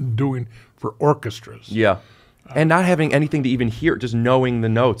doing for orchestras. Yeah. And not having anything to even hear, just knowing the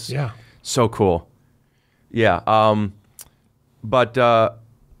notes. Yeah. So cool. Yeah. But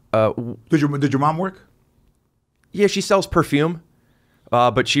Did your mom work? yeah, she sells perfume.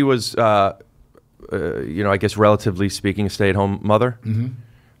 But she was, I guess relatively speaking, a stay-at-home mother.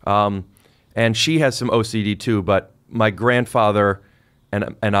 And she has some OCD too, but my grandfather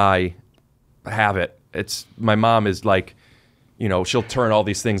and I have it. My mom is like, she'll turn all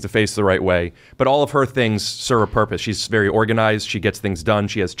these things to face the right way, but all of her things serve a purpose. She's very organized. She gets things done.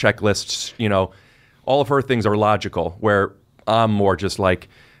 She has checklists. All of her things are logical, where I'm more just like,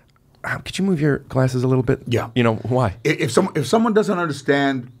 could you move your glasses a little bit? Yeah. Why? If someone doesn't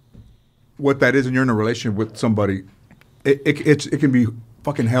understand what that is, and you're in a relationship with somebody, it can be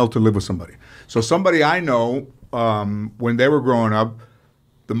fucking hell to live with somebody. So somebody I know, when they were growing up,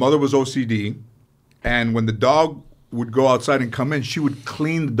 the mother was OCD, and when the dog would go outside and come in, she would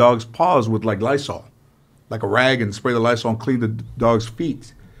clean the dog's paws with like Lysol, like a rag, and spray the Lysol and clean the dog's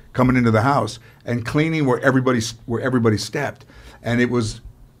feet coming into the house, and cleaning where everybody stepped. And it was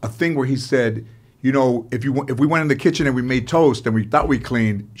a thing where he said, if we went in the kitchen and we made toast and we thought we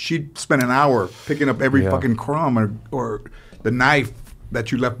cleaned, she'd spend an hour picking up every fucking crumb or the knife that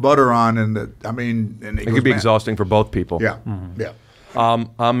you left butter on, and it It could be exhausting for both people. Yeah, yeah.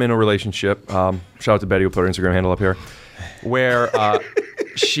 I'm in a relationship. Shout out to Betty who put her Instagram handle up here, where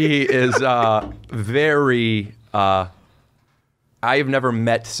she is very. I have never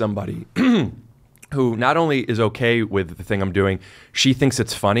met somebody who not only is okay with the thing I'm doing, she thinks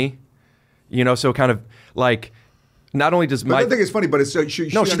it's funny. So kind of like. Not only does I don't think it's funny, but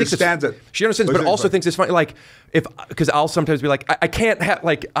she understands it. She understands, but also thinks it's funny. Like because I'll sometimes be like, I can't have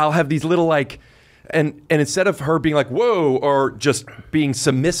I'll have these little like, and instead of her being like whoa or just being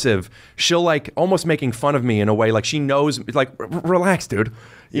submissive, she'll like almost making fun of me in a way. Like she knows, like relax, dude.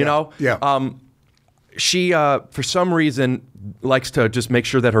 You know. Yeah. She for some reason likes to just make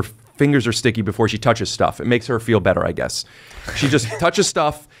sure that her fingers are sticky before she touches stuff. It makes her feel better, I guess. She just touches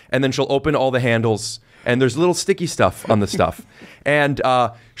stuff and then she'll open all the handles. And there's little sticky stuff on the stuff. And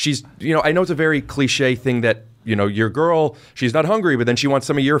she's, I know it's a very cliche thing that, your girl, she's not hungry, but then she wants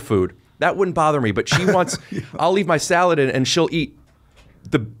some of your food. That wouldn't bother me, but she wants, I'll leave my salad in and she'll eat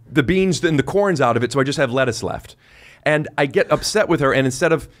the beans and the corns out of it, so I just have lettuce left. And I get upset with her, and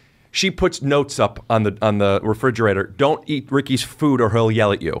instead of, she puts notes up on the refrigerator, don't eat Ricky's food or he'll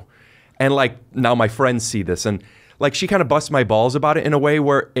yell at you. And like, now my friends see this, and like she kind of busts my balls about it in a way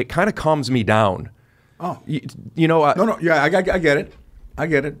where it kind of calms me down. Oh, no, yeah, I get it,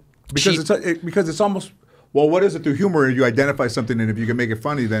 because it's almost, well, what is it through humor? You identify something, and if you can make it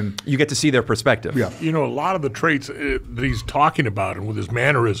funny, then you get to see their perspective. Yeah, a lot of the traits that he's talking about, and with his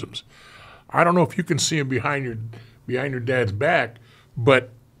mannerisms, I don't know if you can see him behind your dad's back,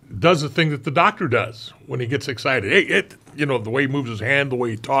 but does the thing that the doctor does when he gets excited. Hey, the way he moves his hand, the way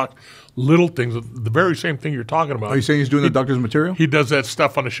he talks, little things, the very same thing you're talking about. Are you saying he's doing the doctor's material? He does that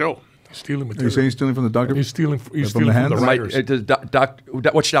stuff on the show. Stealing material. Are you saying he's stealing from the doctor? He's stealing from the writers.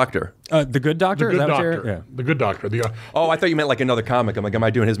 writers. Which doctor? The Good Doctor? The Good Doctor. Yeah. The Good Doctor. I thought you meant like another comic. I'm like, am I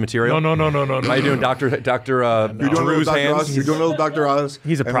doing his material? No. Am I doing Dr. Drew's hands? You're doing a little Dr. Oz.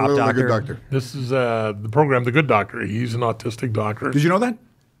 He's a prop doctor. Good doctor. This is the program, The Good Doctor. He's an autistic doctor. Did you know that?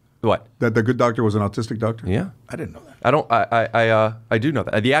 What? That the good doctor was an autistic doctor? Yeah. I didn't know that. I do know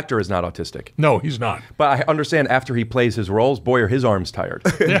that. The actor is not autistic. No, he's not. But I understand after he plays his roles, boy, are his arms tired.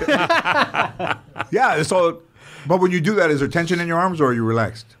 Yeah, so, but when you do that, is there tension in your arms or are you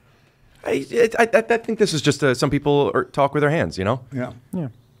relaxed? I think this is just some people talk with their hands, you know? Yeah. Yeah.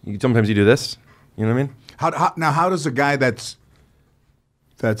 Sometimes you do this, you know what I mean? How does a guy that's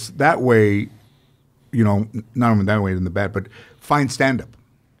that way, you know, not only that way in the bad, but find stand-up?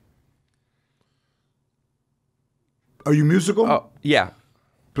 Are you musical? Oh, yeah.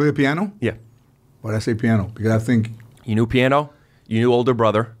 Play the piano? Yeah. Why'd I say piano? Because I think, You knew piano, you knew older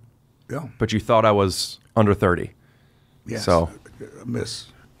brother, yeah. but you thought I was under 30. Yes. So. Miss.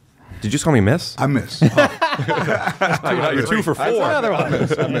 Did you just call me miss? I miss. You're 2 for 4. Another one.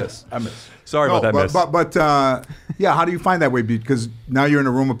 I miss. Sorry about that, miss. But yeah, how do you find that way? Because now you're in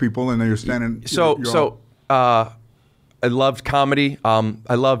a room of people and then you're standing. I loved comedy.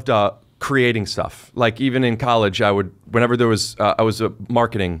 I loved creating stuff. Like even in college, whenever there was, I was a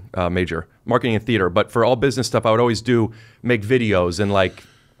marketing major, marketing and theater. But for all business stuff, I would always make videos and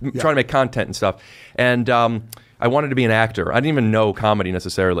try to make content and stuff. And I wanted to be an actor. I didn't even know comedy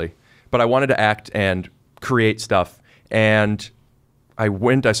necessarily, but I wanted to act and create stuff. And I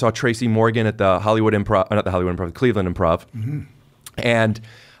saw Tracy Morgan at the Hollywood Improv, not the Hollywood Improv, the Cleveland Improv. Mm-hmm. And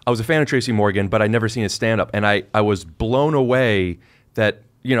I was a fan of Tracy Morgan, but I'd never seen his stand-up. And I was blown away that,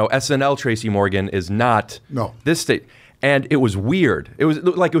 you know, SNL Tracy Morgan is not this state. And it was weird. It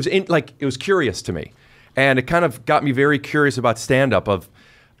was curious to me. And it kind of got me very curious about stand-up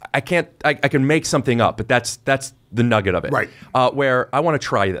I can make something up, but that's the nugget of it. Right. Where I want to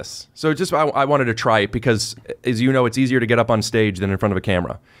try this. So I wanted to try it because, as you know, it's easier to get up on stage than in front of a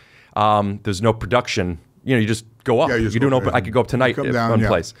camera. There's no production. You know, you just go up. Yeah, you do an open. I could go up tonight come if down, one yeah.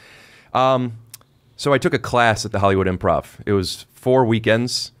 place. So I took a class at the Hollywood Improv. It was 4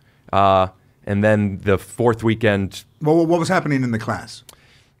 weekends, and then the 4th weekend. Well, what was happening in the class?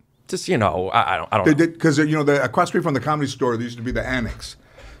 Just I don't know. Because you know, across street from the Comedy Store, there used to be the Annex.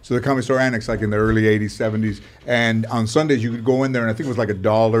 So the Comedy Store Annex, like in the early 80s, 70s. And on Sundays, you could go in there, and I think it was like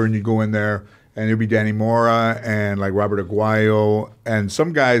 $1, and you'd go in there, and it'd be Danny Mora and like Robert Aguayo, and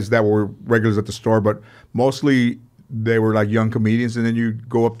some guys that were regulars at the store, but mostly they were like young comedians. And then you'd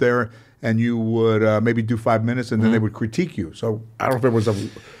go up there, and you would maybe do 5 minutes, and then they would critique you. So I don't know if it was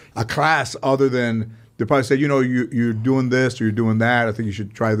a class other than they probably say, you know, you're doing this or you're doing that. I think you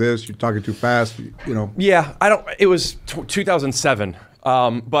should try this. You're talking too fast, you know. Yeah, it was 2007.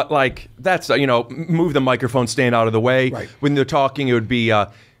 But like that's you know, move the microphone, stand out of the way. Right. When they're talking, it would be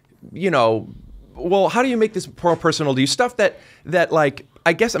you know, well, how do you make this more personal to you? Stuff that like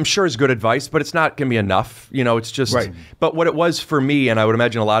I guess I'm sure is good advice, but it's not gonna be enough. You know, it's just. Right. But what it was for me, and I would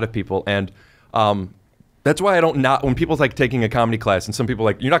imagine a lot of people, and that's why I don't when people's like taking a comedy class, and some people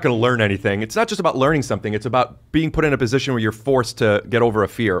like you're not gonna learn anything. It's not just about learning something. It's about being put in a position where you're forced to get over a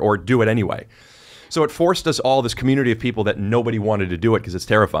fear or do it anyway. So it forced us all, this community of people, that nobody wanted to do it because it's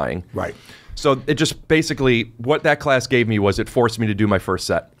terrifying. Right. So it just basically, what that class gave me was it forced me to do my first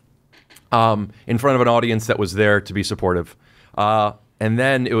set in front of an audience that was there to be supportive. And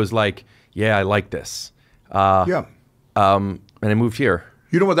then it was like, yeah, I like this. Yeah. And I moved here.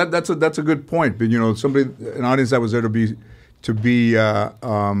 You know what? That's a good point. But you know, an audience that was there to be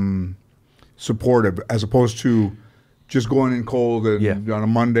supportive, as opposed to just going in cold and on a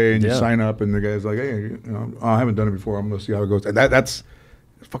Monday and you sign up and the guy's like, hey, you know, I haven't done it before. I'm gonna see how it goes. And that's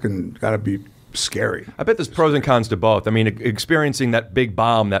fucking gotta be scary. I bet there's pros and cons to both. I mean, experiencing that big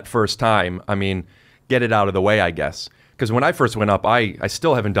bomb that first time. I mean, get it out of the way, I guess. Because when I first went up, I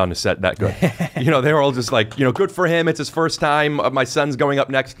still haven't done a set that good. You know, they were all just like, you know, good for him. It's his first time. My son's going up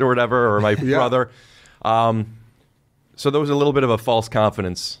next or whatever, or my brother. So there was a little bit of a false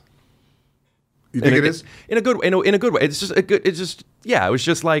confidence. You think it is? In a good way. In a good way. It's just a good. It's just It was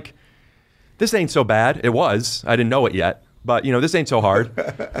just like, this ain't so bad. It was. I didn't know it yet, but you know, this ain't so hard.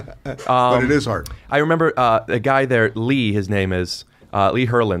 But it is hard. I remember a guy there, Lee. His name is Lee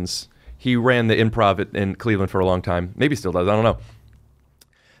Herlins. He ran the Improv in Cleveland for a long time. Maybe still does. I don't know.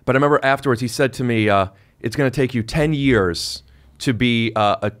 But I remember afterwards, he said to me, "It's going to take you 10 years to be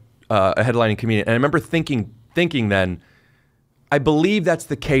a headlining comedian." And I remember thinking then, I believe that's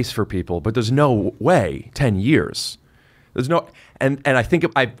the case for people, but there's no way 10 years. There's no, and I think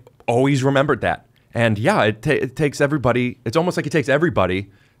I've always remembered that. And yeah, it takes everybody. It's almost like it takes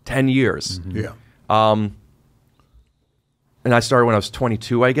everybody 10 years. Mm-hmm. Yeah. And I started when I was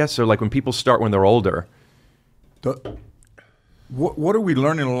 22, I guess. So like when people start when they're older. What are we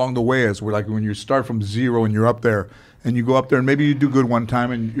learning along the way as we're like when you start from zero and you're up there and you go up there and maybe you do good one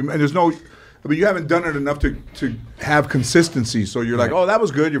time and there's no, I mean, you haven't done it enough to have consistency. So you're like, oh, that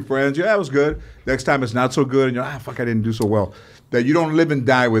was good. Your friends, yeah, that was good. Next time it's not so good, and you're fuck, I didn't do so well. That you don't live and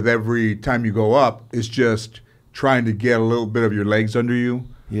die with every time you go up. It's just trying to get a little bit of your legs under you.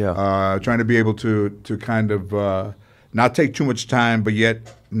 Yeah. Trying to be able to kind of not take too much time, but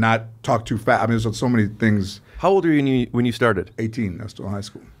yet not talk too fast. I mean, there's so many things. How old were you when you started? 18. I was still in high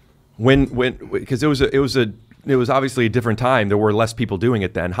school. Because it was obviously a different time. There were less people doing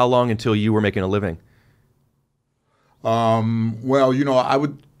it then. How long until you were making a living? Well, I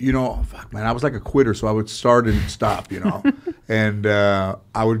would, fuck, man, I was like a quitter, so I would start and stop, and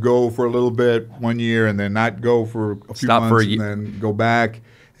I would go for a little bit 1 year and then not go for a few months and then go back,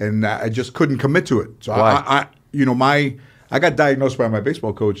 and I just couldn't commit to it. So Why? I got diagnosed by my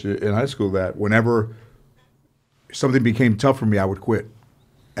baseball coach in high school that whenever something became tough for me, I would quit,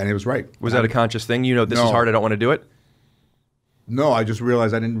 and he was right. Was that a conscious thing? This No. is hard. I don't want to do it. No, I just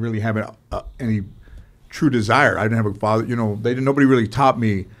realized I didn't really have any true desire. I didn't have a father. Nobody really taught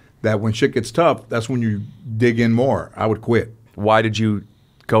me that when shit gets tough, that's when you dig in more. I would quit. Why did you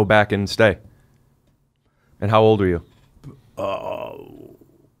go back and stay? And how old were you?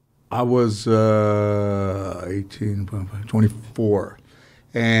 I was 18, 24.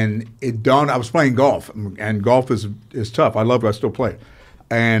 And it dawned, I was playing golf, and golf is tough. I love it. I still play.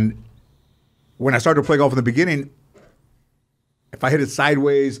 And when I started to play golf in the beginning, if I hit it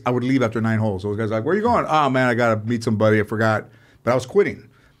sideways, I would leave after 9 holes. So the guy's like, where are you going? Oh, man, I got to meet somebody. I forgot. But I was quitting.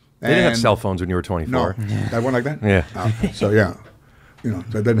 They didn't have cell phones when you were 24. No, that went like that. Yeah. So yeah, so I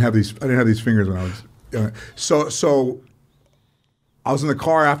didn't have these fingers when I was. So I was in the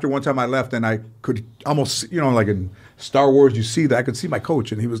car after one time I left, and I could almost, like in Star Wars, you see that I could see my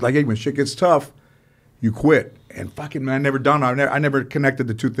coach, and he was like, "Hey, when shit gets tough, you quit." And fucking man, I never connected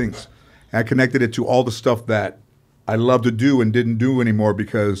the two things. And I connected it to all the stuff that I loved to do and didn't do anymore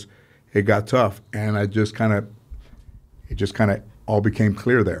because it got tough, and it just kind of all became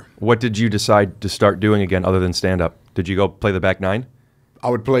clear there. What did you decide to start doing again other than stand-up? Did you go play the back nine? I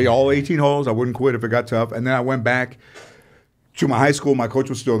would play all 18 holes. I wouldn't quit if it got tough. And then I went back to my high school. My coach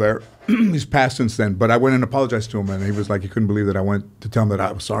was still there. He's passed since then. But I went and apologized to him, and he was like, he couldn't believe that I went to tell him that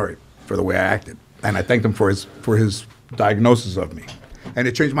I was sorry for the way I acted. And I thanked him for his diagnosis of me. And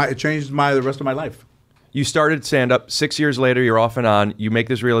it changed the rest of my life. You started stand-up. 6 years later, you're off and on. You make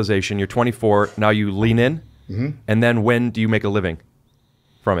this realization. You're 24. Now you lean in. Mm-hmm. And then when do you make a living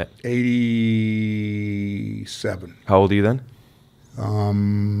from it? 87. How old are you then?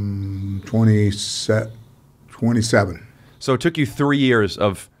 27. So it took you 3 years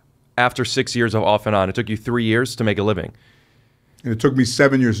after 6 years of off and on, it took you 3 years to make a living. And it took me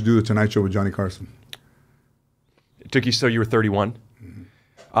 7 years to do the Tonight Show with Johnny Carson. It took you, so you were 31.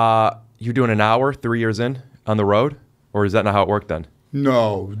 Mm-hmm. You're doing an hour 3 years in on the road? Or is that not how it worked then?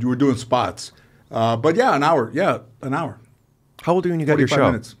 No, you were doing spots. But yeah, an hour. Yeah, an hour. How old are you when you got your show?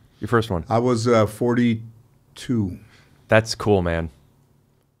 Minutes. Your first one? I was 42. That's cool, man.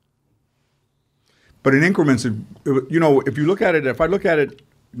 But in increments, if you look at it, if I look at it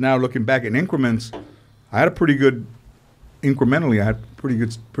now, looking back in increments, I had a pretty good, incrementally, I had pretty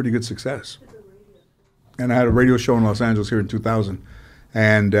good success. And I had a radio show in Los Angeles here in 2000.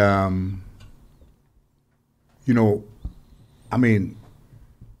 And,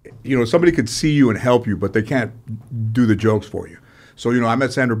 somebody could see you and help you, but they can't do the jokes for you. So, I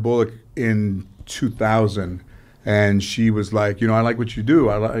met Sandra Bullock in 2000, and she was like, I like what you do.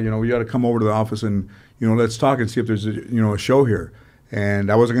 You got to come over to the office and, let's talk and see if there's a show here. And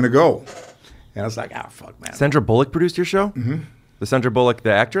I wasn't going to go. And I was like, fuck, man. Sandra Bullock produced your show? Mm-hmm. The Sandra Bullock,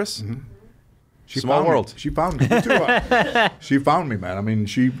 the actress? Mm-hmm. Small world. She found me. Me too. She found me, man. I mean,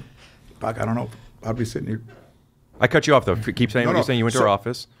 I don't know. I'd be sitting here. I cut you off, though. Keep saying what you're saying. You went to her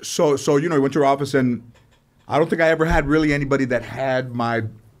office. So you went to her office, and I don't think I ever had really anybody that had my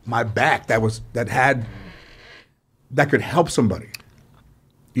back that could help somebody.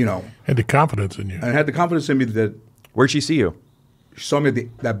 Had the confidence in you. And had the confidence in me that. Where'd she see you? She saw me at the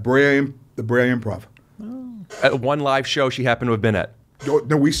Brea Improv. Oh. At one live show she happened to have been at.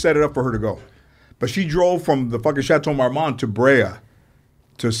 No, we set it up for her to go. But she drove from the fucking Chateau Marmont to Brea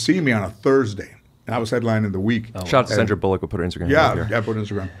to see me on a Thursday. And I was headlining the week. Oh, shout out to Sandra Bullock. We'll put her Instagram. Yeah, put her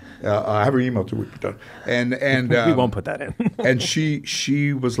Instagram. I have her email too. And we won't put that in. And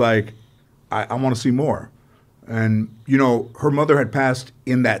she was like, I want to see more. And, her mother had passed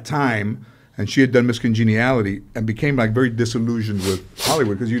in that time, and she had done Miss Congeniality and became like very disillusioned with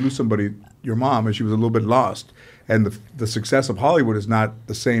Hollywood because you lose somebody, your mom, and she was a little bit lost. And the success of Hollywood is not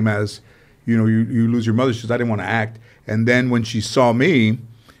the same as, you lose your mother. She says, I didn't want to act. And then when she saw me,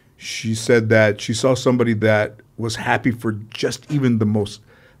 she said that she saw somebody that was happy for just even the most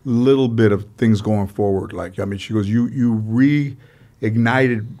little bit of things going forward. Like, I mean, she goes, you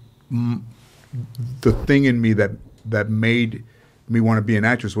reignited the thing in me that made me want to be an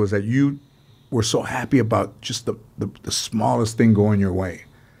actress, was that you were so happy about just the smallest thing going your way.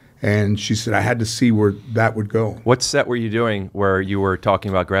 And she said, I had to see where that would go. What set were you doing where you were talking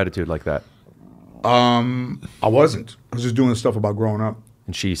about gratitude like that? I wasn't. I was just doing stuff about growing up.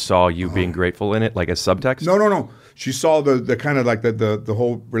 And she saw you being grateful in it, like as subtext? No. She saw the kind of like the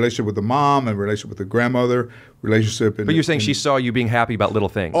whole relationship with the mom and relationship with the grandmother, relationship. But you're saying she saw you being happy about little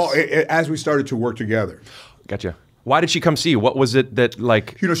things. Oh, as we started to work together. Gotcha. Why did she come see you? What was it that,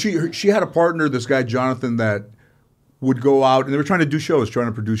 like... You know, she had a partner, this guy, Jonathan, that would go out, and they were trying to do shows, trying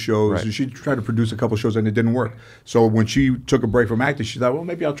to produce shows. Right. And she tried to produce a couple shows, and it didn't work. So when she took a break from acting, she thought, well,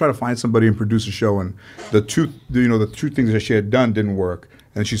 maybe I'll try to find somebody and produce a show. And the two things that she had done didn't work.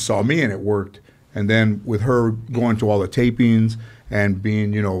 And she saw me, and it worked. And then with her going to all the tapings and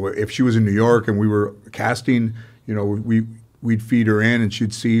being, you know, if she was in New York and we were casting, you know, we'd feed her in, and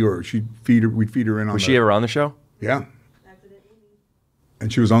she'd see, or we'd feed her in on. Was she ever on the show? Yeah.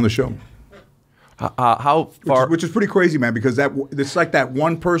 And she was on the show. How far? Which is pretty crazy, man, because it's like that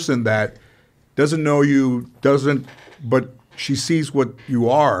one person that doesn't know you, but she sees what you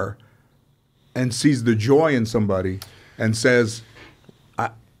are and sees the joy in somebody and says,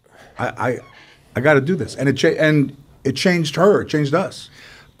 I got to do this. And it changed her. It changed us.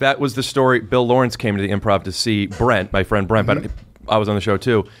 That was the story. Bill Lawrence came to the Improv to see Brent, my friend Brent, but I was on the show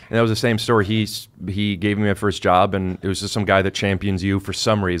too, and that was the same story. He gave me my first job, and it was just some guy that champions you for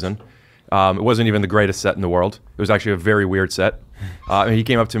some reason. It wasn't even the greatest set in the world. It was actually a very weird set. And he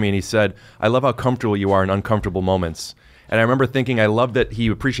came up to me and he said, "I love how comfortable you are in uncomfortable moments." And I remember thinking, I love that he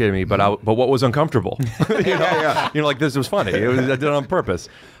appreciated me, but what was uncomfortable? You know, like this was funny. I did it on purpose.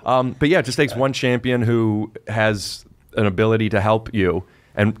 But yeah, it just takes one champion who has an ability to help you,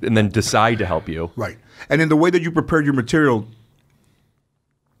 and then decide to help you. Right. And in the way that you prepared your material,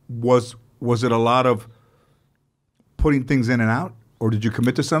 was it a lot of putting things in and out, or did you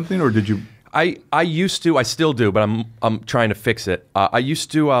commit to something, or did you? I used to. I still do, but I'm trying to fix it. I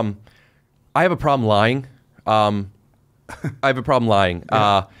used to. I have a problem lying. I have a problem lying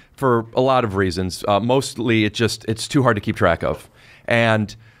for a lot of reasons. Mostly, it's too hard to keep track of,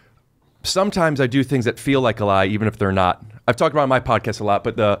 and sometimes I do things that feel like a lie, even if they're not. I've talked about it on my podcast a lot,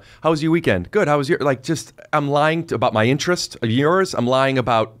 but how was your weekend? Good. How was your, like, just, I'm lying about my interest of yours. I'm lying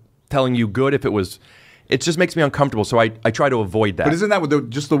about telling you good if it was, it just makes me uncomfortable. So I try to avoid that. But isn't that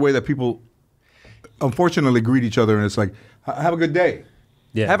just the way that people, unfortunately, greet each other, and it's like, have a good day.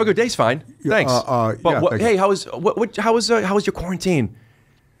 Yeah. Have a good day's fine. Thanks. But hey, how was your quarantine?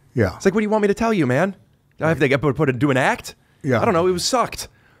 Yeah. It's like, what do you want me to tell you, man? Do I have to do an act? Yeah. I don't know. It was sucked.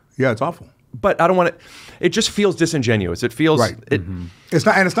 Yeah, it's awful. But I don't want to. It just feels disingenuous. It feels right. It's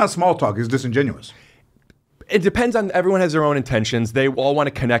not, and it's not small talk. It's disingenuous. It depends on. Everyone has their own intentions. They all want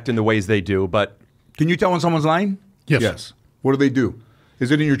to connect in the ways they do. But can you tell when someone's lying? Yes. Yes. What do they do? Is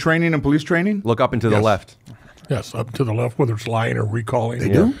it in your training and police training? Look up and to the left. Yes, up to the left, whether it's lying or recalling. They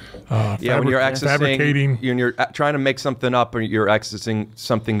do? Yeah, when you're accessing, fabricating. when you're trying to make something up, or you're accessing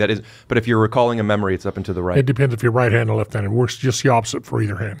something that is. But if you're recalling a memory, it's up and to the right. It depends if you're right-handed or left-handed. It works just the opposite for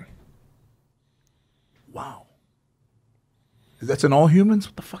either hand. Wow. That's in all humans?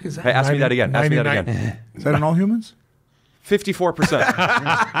 What the fuck is that? Hey, ask me that again. Ask me that 99. again. Is that in all humans?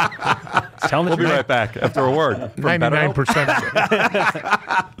 54%. We'll be right back after a word. 99%.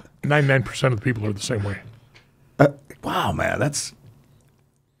 99% of the people are the same way. Wow, man, that's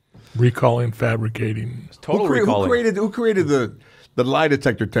recalling, fabricating. Total recalling. Who created the lie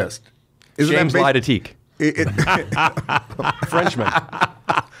detector test? James Lidetique. Frenchman.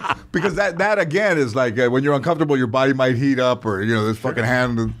 Because that again is like when you're uncomfortable, your body might heat up, or this fucking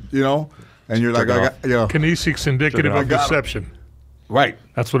hand, and you're like, Kinesics indicative of deception. Right.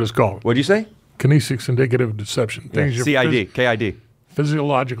 That's what it's called. What'd you say? Kinesics indicative of deception. Things CID, KID.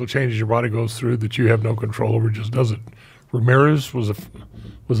 Physiological changes your body goes through that you have no control over, just does it. Ramirez was a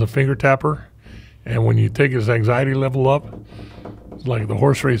finger tapper, and when you take his anxiety level up, it's like the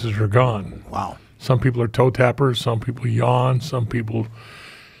horse races are gone. Wow. Some people are toe tappers, some people yawn, some people,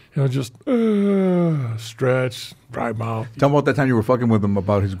 just stretch, dry mouth. Tell me about that time you were fucking with him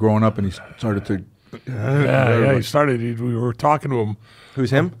about his growing up, and he started to. He started. We were talking to him.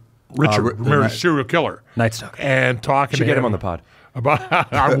 Who's him? Richard Ramirez, serial killer. Night Stalker. And talking to get him him on the pod.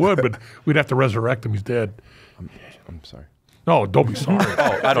 About I would, but we'd have to resurrect him. He's dead. I'm sorry. No, don't be sorry.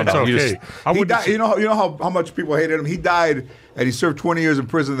 I don't know. It's okay. He died, you know how much people hated him? He died, and he served 20 years in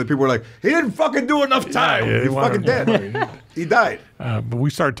prison, and people were like, he didn't fucking do enough time. Yeah, He's fucking dead. He died. But we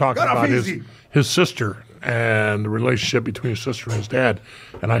started talking Got off about easy. his sister and the relationship between his sister and his dad,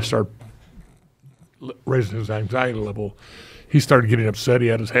 and I start raising his anxiety level. He started getting upset. He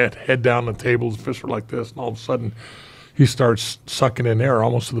had his head down on the table, his fists were like this, and all of a sudden he starts sucking in air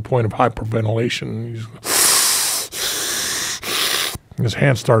almost to the point of hyperventilation. His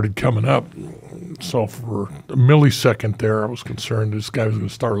hand started coming up. So for a millisecond there, I was concerned this guy was going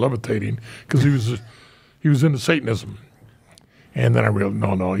to start levitating because he was into Satanism. And then I realized,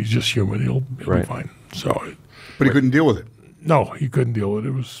 no, he's just human. He'll be fine. So, but he couldn't deal with it. No, he couldn't deal with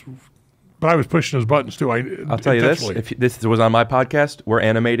it. But I was pushing his buttons too. I'll tell you this: if this was on my podcast, we're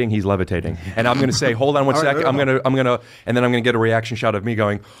animating. He's levitating, and I'm going to say, "Hold on one second." I'm gonna, and then I'm going to get a reaction shot of me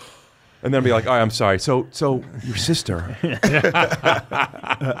going, and then be like, "All right, I'm sorry." So your sister.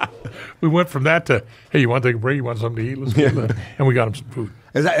 We went from that to, "Hey, you want to take a break? You want something to eat? Let's get that." And we got him some food.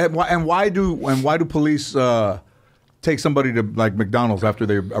 Is that, and why do police take somebody to like McDonald's after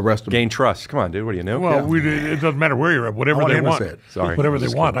they arrest them? Gain trust. Come on, dude. What do you know? Well, it doesn't matter where you're at. Whatever they want. Sorry. Whatever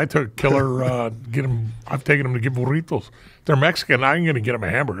they want. I took Killer. I've taken them to get burritos. They're Mexican. I'm going to get them a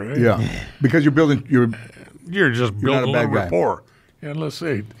hamburger. Yeah, because you're just building a little rapport. And let's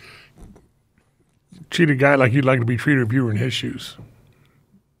say, treat a guy like you'd like to be treated if you were in his shoes.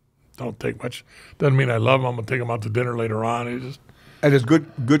 Don't take much. Doesn't mean I love him. I'm going to take him out to dinner later on. And is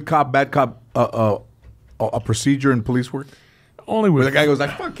good cop, bad cop a procedure in police work? Only with the guy goes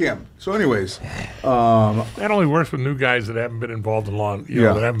like, "Fuck him." So, anyways, that only works with new guys that haven't been involved in law.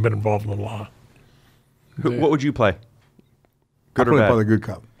 That haven't been involved in the law. What would you play? Good or bad? Probably good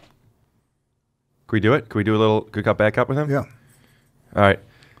cop. Can we do it? Can we do a little good cop, bad cop with him? Yeah. All right.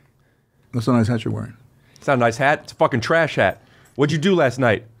 That's a nice hat you're wearing. It's not a nice hat. It's a fucking trash hat. What'd you do last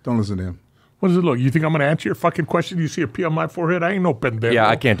night? Don't listen to him. What does it look? You think I'm going to answer your fucking question? You see a P on my forehead? I ain't no pendejo. Yeah,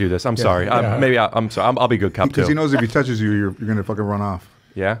 I can't do this. I'm sorry. I'm sorry. I'll be good cop too. Because he knows if he touches you, you're going to fucking run off.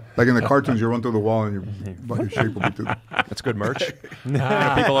 Yeah? Like in the cartoons, you run through the wall and your shape will be through. That's good merch.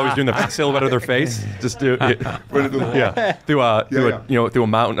 People always doing the silhouette of their face. Just do it. Through a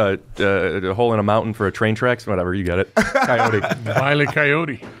mountain, a hole in a mountain for a train tracks, whatever. You get it. Coyote. Violet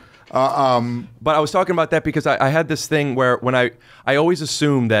Coyote. But I was talking about that because I had this thing where when I always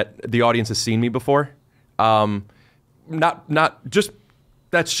assume that the audience has seen me before. Not just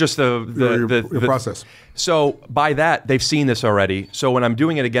that's just the process. So by that they've seen this already. So when I'm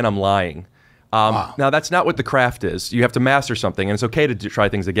doing it again, I'm lying. Now that's not what the craft is. You have to master something, and it's okay to try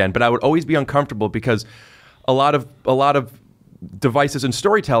things again. But I would always be uncomfortable because a lot of devices in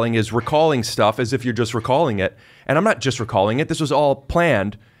storytelling is recalling stuff as if you're just recalling it, and I'm not just recalling it. This was all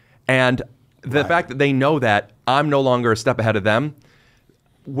planned. And the fact that they know that I'm no longer a step ahead of them,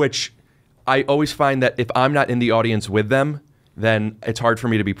 which I always find that if I'm not in the audience with them, then it's hard for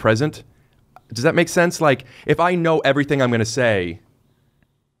me to be present. Does that make sense? Like, if I know everything I'm going to say,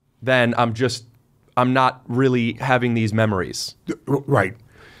 then I'm not really having these memories. Right.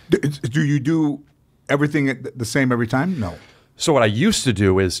 Do you do everything the same every time? No. So what I used to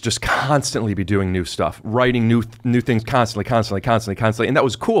do is just constantly be doing new stuff, writing new things constantly. And that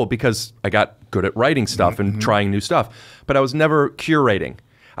was cool because I got good at writing stuff and trying new stuff. But I was never curating.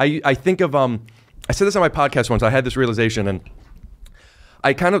 I think of, I said this on my podcast once, I had this realization, and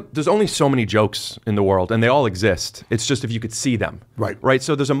there's only so many jokes in the world, and they all exist. It's just if you could see them. Right?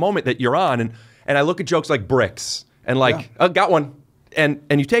 So there's a moment that you're on, and I look at jokes like bricks, and got one, and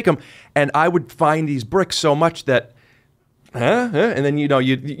you take them, and I would find these bricks so much that, and then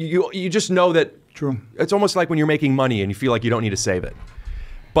you just know that. True. It's almost like when you're making money and you feel like you don't need to save it.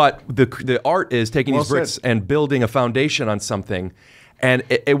 But the art is taking these bricks and building a foundation on something. And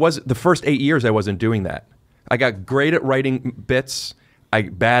it was the first 8 years I wasn't doing that. I got great at writing bits. I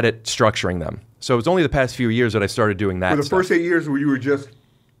bad at structuring them. So it was only the past few years that I started doing that. For the first 8 years where you were just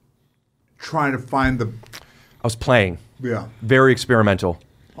trying to find the. I was playing. Yeah. Very experimental.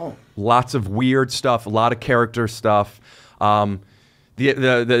 Oh. Lots of weird stuff. A lot of character stuff.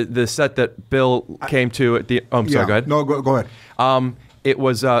 The set that Bill came to at the. Oh, I'm sorry. Go ahead. No, go ahead. It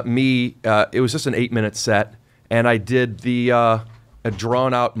was me. It was just an 8-minute set, and I did a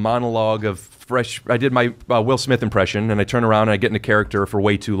drawn-out monologue of fresh. I did my Will Smith impression, and I turn around and I get into character for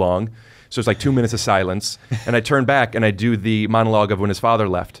way too long. So it's like 2 minutes of silence, and I turn back and I do the monologue of when his father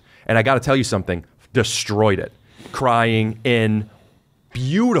left. And I got to tell you something. Destroyed it. Crying in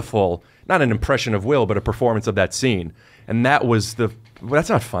beautiful, not an impression of Will, but a performance of that scene. And that was that's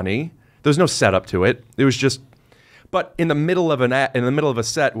not funny. There's no setup to it. It was just, but in the middle of a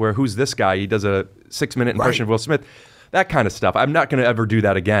set where who's this guy? He does a 6-minute impression of Will Smith. That kind of stuff. I'm not going to ever do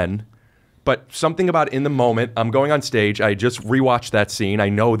that again. But something about in the moment, I'm going on stage. I just rewatched that scene. I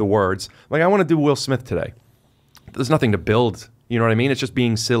know the words. Like, I want to do Will Smith today. There's nothing to build. You know what I mean? It's just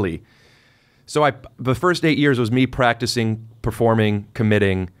being silly. So the first 8 years was me practicing, performing,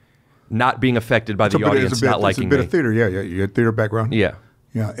 committing, not being affected by the audience not liking me. It's a bit of theater, yeah. You had theater background. Yeah.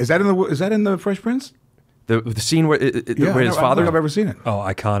 Yeah. Is that in the Fresh Prince? The scene where Yeah, his I don't father. think I've ever seen it. Oh,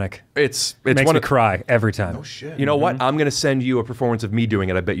 iconic. It's Makes one me of cry every time. Oh shit. You know what? I'm gonna send you a performance of me doing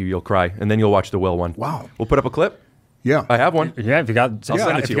it. I bet you'll cry, and then you'll watch the Will one. Wow. We'll put up a clip. Yeah. I have one. Yeah, if you got, I'll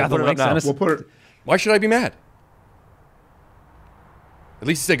send it if to you you. got the We'll put it link, up now. send us. We'll put it. Why should I be mad? At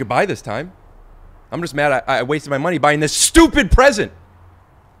least say goodbye this time. I'm just mad I wasted my money buying this stupid present.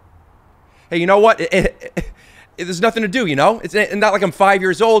 Hey, you know what? There's nothing to do, you know? It's not like I'm 5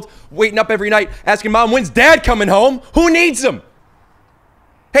 years old, waiting up every night, asking Mom, when's Dad coming home? Who needs him?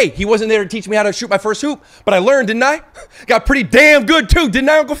 Hey, he wasn't there to teach me how to shoot my first hoop, but I learned, didn't I? Got pretty damn good, too, didn't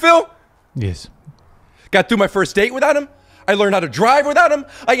I, Uncle Phil? Yes. Got through my first date without him. I learned how to drive without him.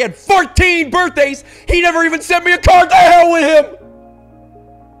 I had 14 birthdays. He never even sent me a card. To hell with him.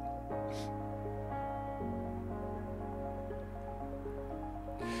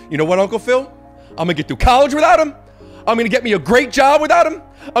 You know what, Uncle Phil? I'm gonna get through college without him. I'm gonna get me a great job without him.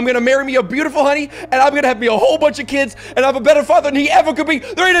 I'm gonna marry me a beautiful honey, and I'm gonna have me a whole bunch of kids, and I'm a better father than he ever could be.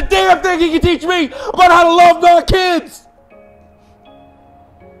 There ain't a damn thing he can teach me about how to love my kids.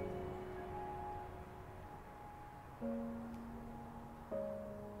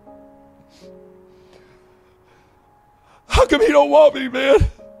 How come he don't want me, man?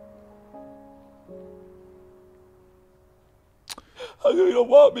 How come he don't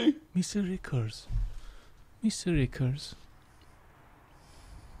want me? Mr. Rickers. Mr. Rickers.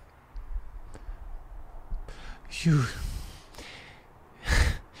 You...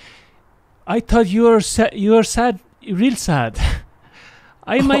 I thought you were sad, real sad.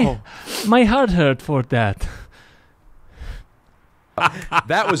 My heart hurt for that.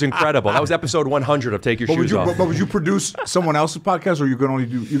 That was incredible. That was episode 100 of Take Your Shoes Off. But would you produce someone else's podcast, or you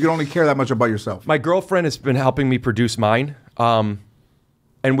can only care that much about yourself? My girlfriend has been helping me produce mine,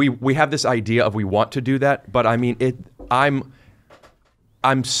 and we have this idea of we want to do that, but I mean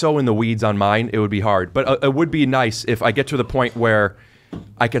I'm so in the weeds on mine. It would be hard, but it would be nice if I get to the point where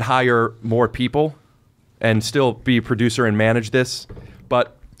I could hire more people and still be a producer and manage this.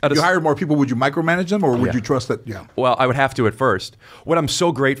 But If you hired more people, would you micromanage them, or would Yeah. you trust that? Yeah. Well, I would have to at first. What I'm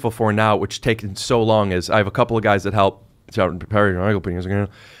so grateful for now, which taken so long, is I have a couple of guys that help.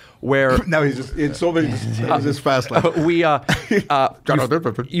 Where Now he's just it's so many. It's just fast. Like,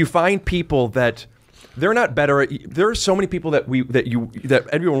 you find people that they're not better. There are so many people that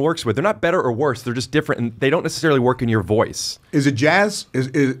everyone works with. They're not better or worse. They're just different, and they don't necessarily work in your voice. Is it jazz? Is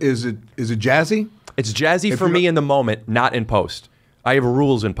it jazzy? It's jazzy for me in the moment, not in post. I have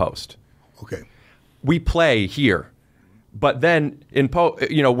rules in post. Okay. We play here, but then in post,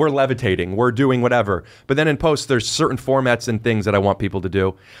 we're levitating, we're doing whatever. But then in post, there's certain formats and things that I want people to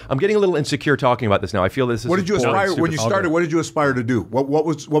do. I'm getting a little insecure talking about this now. I feel this is. What did you boring, aspire super- when you started? What did you aspire to do? What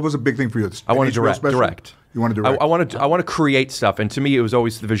was a big thing for you? I want to HBO special? direct. You want to direct? I want to create stuff, and to me, it was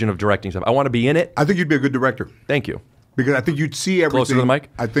always the vision of directing stuff. I want to be in it. I think you'd be a good director. Thank you. Because I think you'd see everything. Closer to the mic?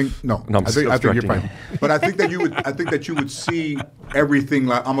 I think no. No, I'm I think you're obstructing fine. But I think that you would. I think that you would see everything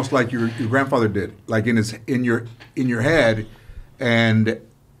like almost like your grandfather did, like in your head, and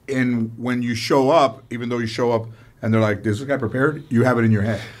when you show up, even though you show up and they're like, "Is this guy prepared?" You have it in your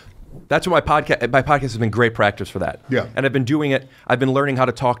head. That's what my podcast has been great practice for that. Yeah. And I've been doing it. I've been learning how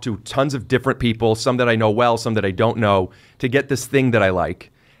to talk to tons of different people, some that I know well, some that I don't know, to get this thing that I like.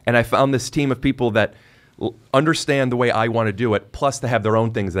 And I found this team of people that understand the way I want to do it, plus they have their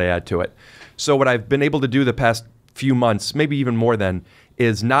own things they add to it. So what I've been able to do the past few months, maybe even more than,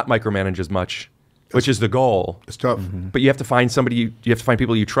 is not micromanage as much, which is the goal. It's tough. But you have to find somebody, you have to find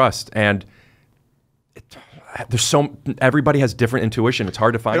people you trust. And everybody has different intuition. It's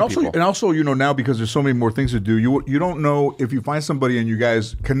hard to find people. And also, now because there's so many more things to do, you don't know if you find somebody and you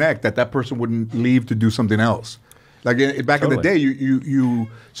guys connect that person wouldn't leave to do something else. Like back in the day, you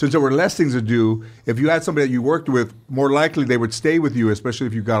since there were less things to do, if you had somebody that you worked with, more likely they would stay with you, especially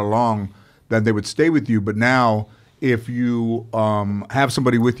if you got along, then they would stay with you. But now, if you have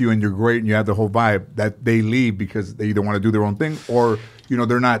somebody with you and you're great and you have the whole vibe, that they leave because they either want to do their own thing or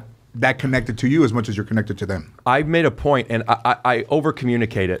they're not that connected to you as much as you're connected to them. I've made a point, and I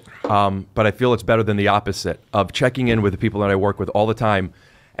over-communicate it, but I feel it's better than the opposite, of checking in with the people that I work with all the time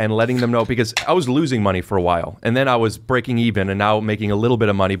and letting them know, because I was losing money for a while, and then I was breaking even and now making a little bit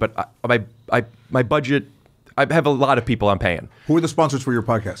of money, but my budget, I have a lot of people I'm paying. Who are the sponsors for your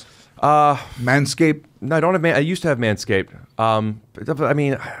podcast? Manscaped? No, I don't have. I used to have Manscaped. I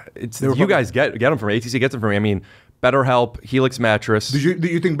mean, you guys get them from me. ATC gets them from me. I mean, BetterHelp, Helix Mattress. Do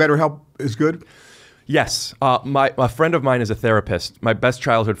you think BetterHelp is good? Yes. A friend of mine is a therapist. My best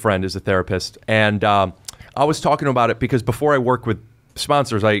childhood friend is a therapist. And I was talking about it because before I work with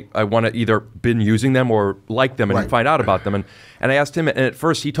sponsors, I want to either been using them or like them and find out about them. And I asked him, and at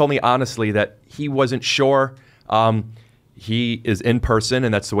first he told me honestly that he wasn't sure. He is in person,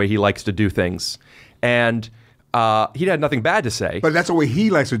 and that's the way he likes to do things. And he had nothing bad to say. But that's the way he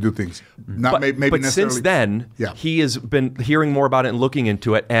likes to do things. Not maybe but necessarily. Since then, he has been hearing more about it and looking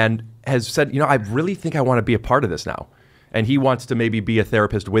into it and has said, I really think I want to be a part of this now. And he wants to maybe be a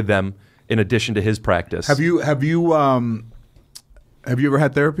therapist with them in addition to his practice. Have you ever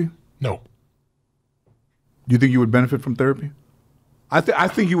had therapy? No. Do you think you would benefit from therapy? I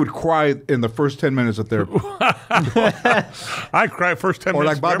think you would cry in the first 10 minutes of therapy. I cry first 10 or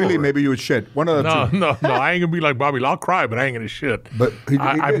minutes. like Bobby Lee, maybe you would shit. One of the two. No, I ain't gonna be like Bobby Lee. I'll cry, but I ain't gonna shit. But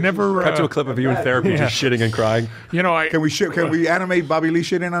I've never cut to a clip of you in therapy just shitting and crying. Can we animate Bobby Lee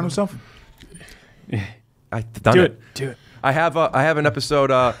shitting on himself? I've done it. Do it. I have an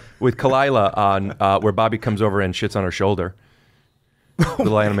episode with Kalila on where Bobby comes over and shits on her shoulder.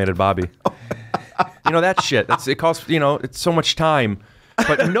 Little animated Bobby. That shit. It costs it's so much time,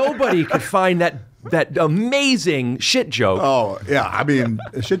 but nobody could find that amazing shit joke. Oh yeah, I mean,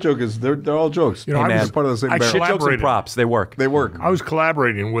 a shit joke is they're all jokes. Hey, man, part of the same barrel. shit jokes and props. They work. They work. I was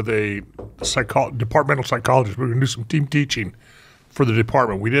collaborating with a departmental psychologist. We were going to do some team teaching for the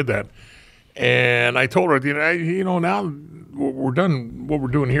department. We did that, and I told her, now we're done what we're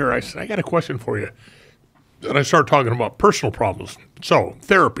doing here. I said, I got a question for you, and I started talking about personal problems. So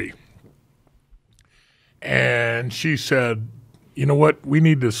therapy. And she said, "You know what? We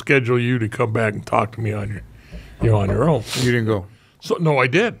need to schedule you to come back and talk to me on your own." You didn't go. So no, I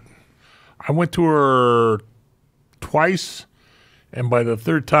did. I went to her twice, and by the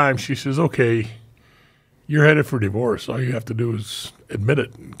third time, she says, "Okay, you're headed for divorce. All you have to do is admit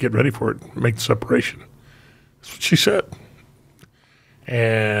it, and get ready for it, make the separation." That's what she said.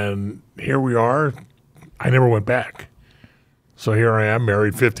 And here we are. I never went back. So here I am,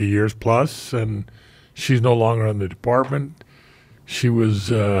 married 50 years plus, and she's no longer in the department. She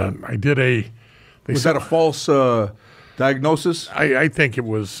was, I did a... Was that a false diagnosis? I think it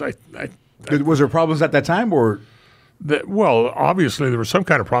was. Was there problems at that time, or? Well, obviously there was some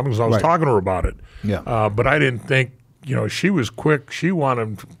kind of problems. I was talking to her about it. Yeah. But I didn't think, she was quick. She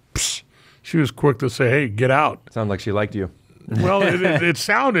was quick to say, "Hey, get out." Sounded like she liked you. Well, it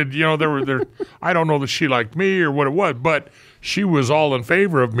sounded, there. I don't know that she liked me or what it was, but she was all in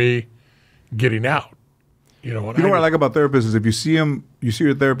favor of me getting out. What I like about therapists is if you see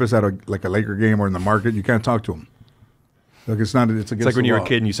your therapist at a Laker game or in the market, you can't talk to him. Like it's against It's like when the you were law. a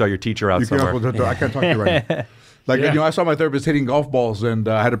kid and you saw your teacher out somewhere. I can't talk to you right now. I saw my therapist hitting golf balls, and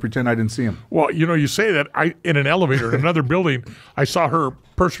I had to pretend I didn't see him. Well, you say that. In an elevator in another building, I saw her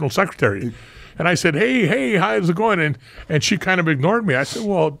personal secretary, and I said, "Hey, how's it going?" And she kind of ignored me. I said,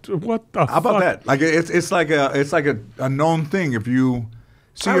 "Well, what the? How about that? Like it's like a known thing. If you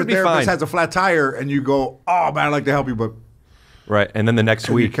see your therapist has a flat tire, and you go, 'Oh man, I'd like to help you,' but." Right, and then the next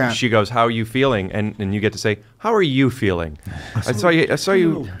week can't. she goes, "How are you feeling?" And you get to say, "How are you feeling?" I saw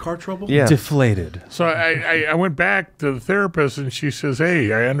you. Car trouble. Yeah. Deflated. So I went back to the therapist, and she says,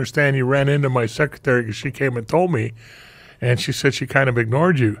 "Hey, I understand you ran into my secretary because she came and told me," and she said she kind of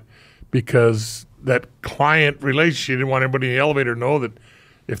ignored you because that client relationship. She didn't want anybody in the elevator to know that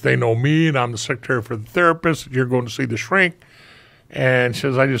if they know me and I'm the secretary for the therapist, you're going to see the shrink. And she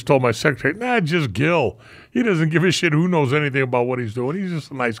says, "I just told my secretary, just Gil. He doesn't give a shit who knows anything about what he's doing. He's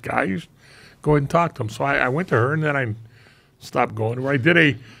just a nice guy. You just go ahead and talk to him." So I went to her, and then I stopped going. I did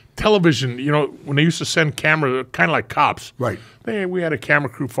a television, when they used to send cameras, kind of like cops. Right. We had a camera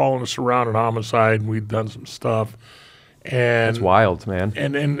crew following us around an homicide, and we'd done some stuff. And It's wild, man.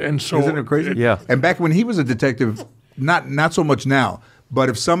 And so... Isn't it crazy? Yeah. And back when he was a detective, not so much now, but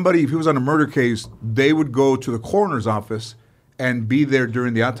if he was on a murder case, they would go to the coroner's office and be there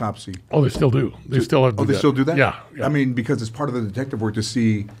during the autopsy. Oh, they still do. They still have to do they that. still do that? Yeah. I mean, because it's part of the detective work to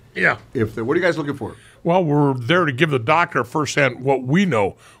see if what are you guys looking for? Well, we're there to give the doctor firsthand what we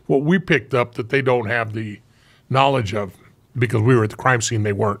know, what we picked up that they don't have the knowledge of because we were at the crime scene,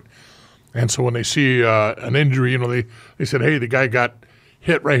 they weren't. And so when they see an injury, they said, "Hey, the guy got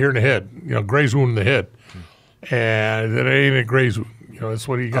hit right here in the head, graze wound in the head." And it ain't a graze wound. That's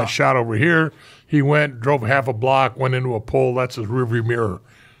when he got shot over here. He drove half a block, went into a pole. That's his rearview mirror.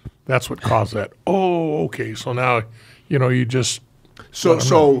 That's what caused that. Oh, okay. So now, you just...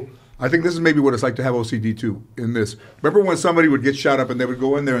 So I think this is maybe what it's like to have OCD too in this. Remember when somebody would get shot up and they would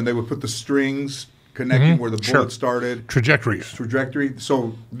go in there and they would put the strings connecting where the bullet started? Trajectories.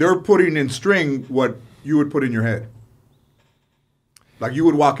 So they're putting in string what you would put in your head. Like you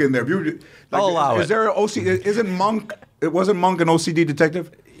would walk in there. If you, like, I'll allow is it. there an OC? Isn't Monk? It wasn't Monk an OCD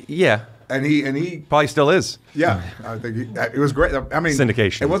detective? Yeah. And he Probably still is. yeah. I think it was great. I mean,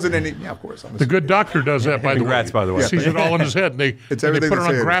 Syndication. It wasn't any. Yeah, of course. The Good Doctor does that, by the way. Congrats, by the way. He sees it all in his head, and they It's put it everything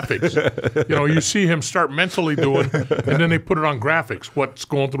on they say. graphics. You know, you see him start mentally doing, and then they put it on graphics, what's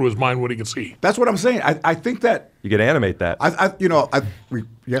going through his mind, what he can see. That's what I'm saying. I think that You could animate that.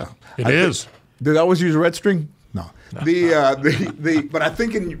 It is. Did I always use a red string? No. But I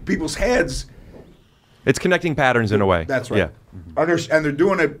think in people's heads, It's connecting patterns in a way. that's right. Yeah. And they're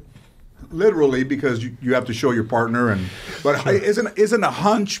doing it literally because you have to show your partner. But isn't a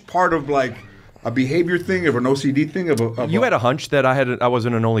hunch part of like a behavior thing, of an OCD thing? You had a hunch that I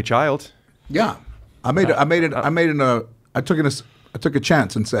wasn't an only child. Yeah. I took a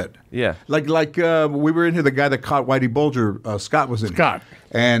chance and said. Yeah. Like we were in here, the guy that caught Whitey Bulger, Scott was in here. Scott.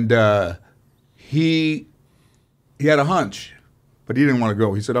 And he had a hunch, but he didn't want to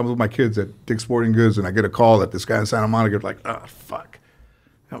go. He said, I was with my kids at Dick's Sporting Goods, and I get a call that this guy in Santa Monica was like, oh, fuck.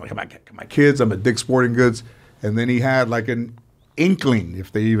 I'm like, my kids, I'm at Dick's Sporting Goods. And then he had like an inkling,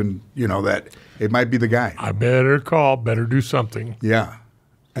 if they even, that it might be the guy. I better do something. Yeah.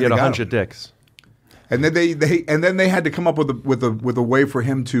 He had they a got hunch him. at Dick's. And then they had to come up with a way for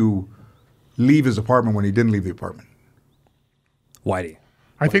him to leave his apartment when he didn't leave the apartment. Whitey.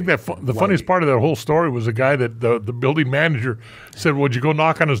 I think that the funniest part of that whole story was the guy that the building manager said, would you go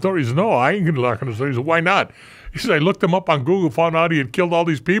knock on his door? He said, no, I ain't going to knock on his door. He said, why not? He said, I looked him up on Google, found out he had killed all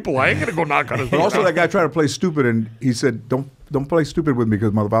these people. I ain't going to go knock on his But door. also that guy tried to play stupid, and he said, don't play stupid with me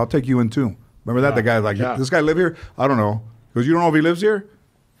because, motherfucker, I'll take you in too. Remember that? The guy like, Yeah. this guy live here? I don't know. He goes, you don't know if he lives here?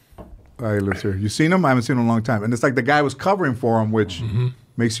 Oh, he lives here. You seen him? I haven't seen him in a long time. And it's like the guy was covering for him, which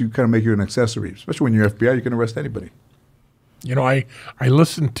makes you make you an accessory. Especially when you're FBI, you can arrest anybody. You know, I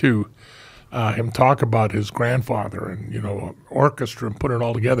listened to him talk about his grandfather and, orchestra and putting it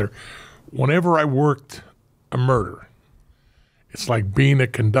all together. Whenever I worked a murder, it's like being a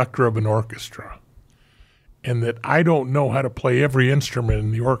conductor of an orchestra. And that I don't know how to play every instrument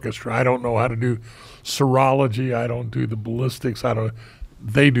in the orchestra. I don't know how to do serology. I don't do the ballistics.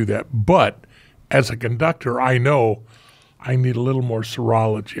 They do that. But as a conductor, I know I need a little more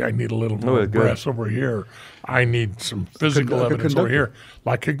serology. I need a little more good. breath over here. I need some physical evidence over here.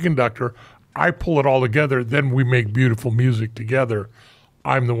 Like a conductor, I pull it all together. Then we make beautiful music together.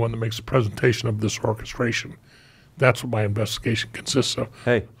 I'm the one that makes the presentation of this orchestration. That's what my investigation consists of.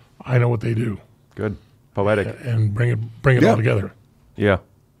 Hey. I know what they do Good. Poetic. and bring it all together. Yeah.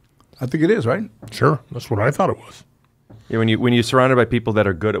 I think it is, right? Sure, that's what I thought it was. Yeah, when you're surrounded by people that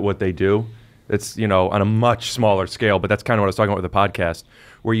are good at what they do, it's on a much smaller scale. But that's kind of what I was talking about with the podcast,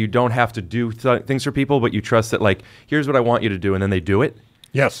 where you don't have to do things for people, but you trust that like, here's what I want you to do, and then they do it,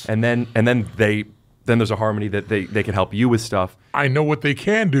 Yes, and then there's a harmony that they can help you with stuff. I know what they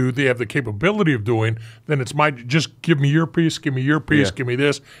can do. They have the capability of doing. Then it's just give me your piece, give me your piece, Yeah. give me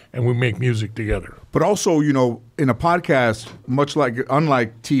this, and we make music together. But also, in a podcast,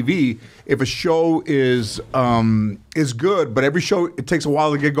 unlike TV, if a show is good, but every show it takes a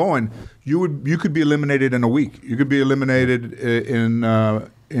while to get going, you could be eliminated in a week. You could be eliminated in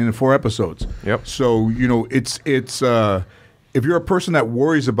 4 episodes. Yep. So it's if you're a person that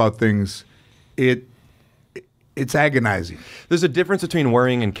worries about things, it's agonizing. There's a difference between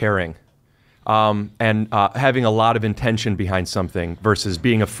worrying and caring, and having a lot of intention behind something versus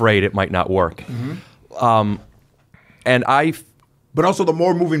being afraid it might not work. But also, the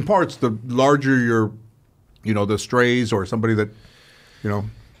more moving parts, the larger your, the strays or somebody that,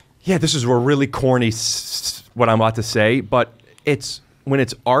 Yeah, this is a really corny what I'm about to say, but when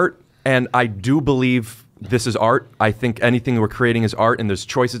it's art, and I do believe this is art. I think anything we're creating is art, and there's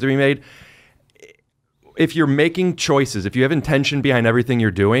choices to be made. If you're making choices, if you have intention behind everything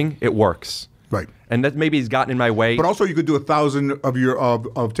you're doing, it works. Right. And that maybe has gotten in my way. But also, you could do 1,000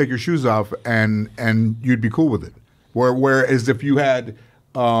 of take your shoes off, and you'd be cool with it. Whereas if you had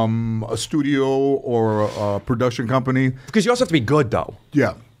a studio or a production company, because you also have to be good, though.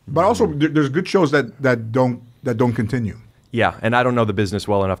 yeah. But also, there's good shows that don't continue. Yeah, and I don't know the business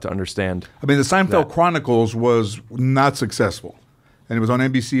well enough to understand. I mean, the Seinfeld Chronicles was not successful, and it was on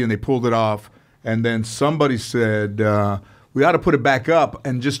NBC, and they pulled it off. And then somebody said, we ought to put it back up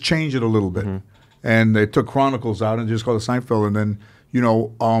and just change it a little bit. And they took Chronicles out and just called it Seinfeld. And then,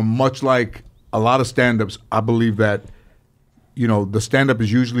 much like a lot of stand-ups, I believe that, the stand-up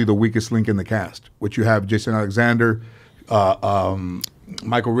is usually the weakest link in the cast, which you have Jason Alexander,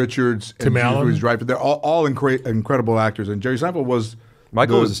 Michael Richards, Tim and Allen. Louis Dreyfus. They're all incredible actors. And Jerry Seinfeld was...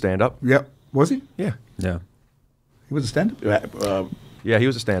 Michael was a stand-up. Yeah. Was he? Yeah. Yeah. He was a stand-up? Yeah, he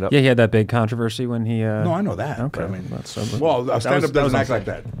was a stand-up. Yeah, he had that big controversy when he. No, I know that. Okay. But I mean, That's- well, a stand-up that was doesn't act like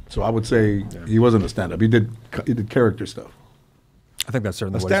that. So I would say he wasn't a stand-up. He did character stuff. I think that's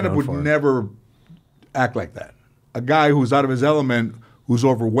certainly A what he's stand-up known would for. never act like that. A guy who's out of his element, who's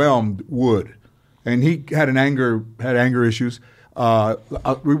overwhelmed, would. And he had anger issues.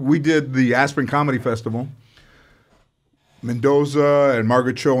 We did the Aspen Comedy Festival. Mendoza and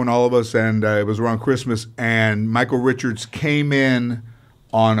Margaret Cho and all of us, and it was around Christmas, and Michael Richards came in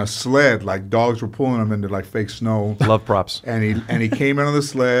on a sled, like dogs were pulling him into like fake snow. Love props. And he came in on the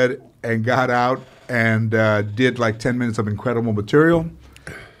sled and got out and did like 10 minutes of incredible material.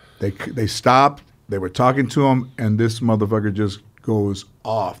 They stopped. They were talking to him, and this motherfucker just goes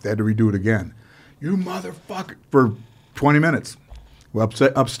off. They had to redo it again. You motherfucker, for 20 minutes. Well,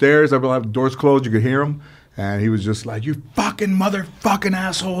 upstairs, everyone had the doors closed. You could hear him. And he was just like, you fucking motherfucking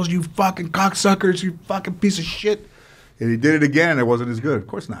assholes, you fucking cocksuckers, you fucking piece of shit. And he did it again, and it wasn't as good. Of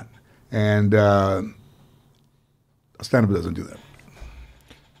course not. And a stand-up doesn't do that.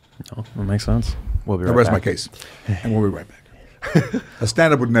 No, that makes sense. We'll be I right rest back. my case, and we'll be right back. A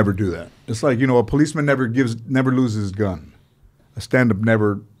stand-up would never do that. It's like, a policeman never loses his gun. A stand-up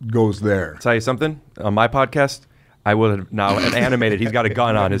never goes there. Tell you something, on my podcast, I would have now animated. He's got a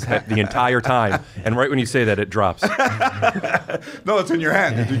gun on his head the entire time, and right when you say that, it drops. No, it's in your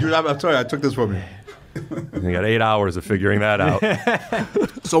hand. I'm sorry, I took this from you. You got 8 hours of figuring that out.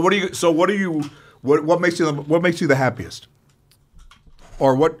 So what makes you the happiest?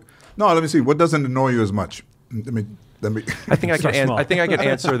 Or what? No, let me see. What doesn't annoy you as much? Let me. I think I can. I think I can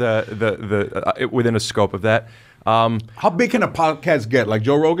answer the within a scope of that. How big can a podcast get? Like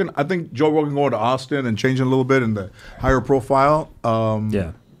Joe Rogan? I think Joe Rogan going to Austin and changing a little bit in the higher profile.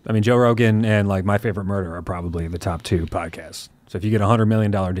 Yeah. I mean, Joe Rogan and like My Favorite Murder are probably the top 2 podcasts. So if you get a $100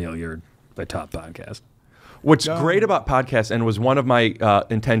 million deal, you're the top podcast. What's great about podcasts, and was one of my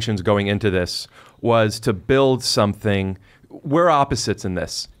intentions going into this, was to build something. We're opposites in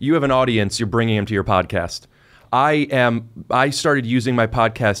this. You have an audience, you're bringing them to your podcast. I started using my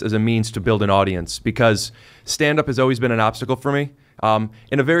podcast as a means to build an audience because stand-up has always been an obstacle for me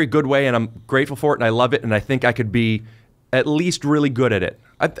in a very good way, and I'm grateful for it, and I love it, and I think I could be at least really good at it.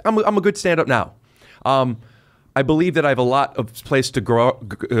 I'm a good stand-up now. I believe that I have a lot of place to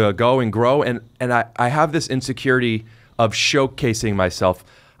go and grow, and I have this insecurity of showcasing myself.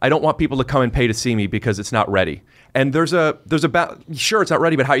 I don't want people to come and pay to see me because it's not ready. And sure, it's not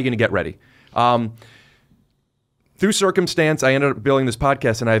ready, but how are you going to get ready? Through circumstance, I ended up building this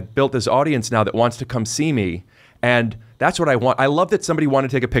podcast, and I've built this audience now that wants to come see me, and that's what I want. I love that somebody wanted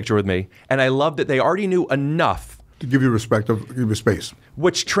to take a picture with me, and I love that they already knew enough to give you respect, give you space,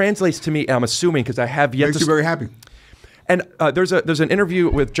 which translates to me. I'm assuming because I have yet makes you very happy. And there's an interview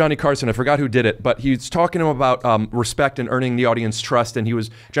with Johnny Carson. I forgot who did it, but he's talking to him about respect and earning the audience trust. And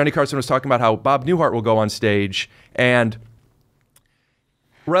Johnny Carson was talking about how Bob Newhart will go on stage, and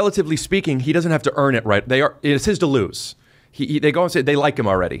relatively speaking, he doesn't have to earn it. Right? It's his to lose. They go and say they like him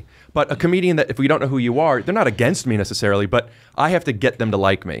already. But a comedian that if we don't know who you are, they're not against me necessarily, but I have to get them to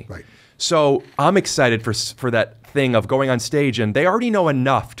like me. Right. So I'm excited for that thing of going on stage, and they already know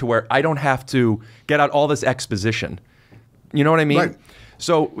enough to where I don't have to get out all this exposition. You know what I mean? Right.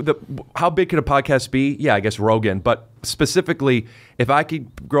 So how big could a podcast be? Yeah, I guess Rogan. But specifically, if I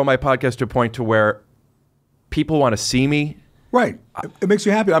could grow my podcast to a point to where people want to see me. Right. It makes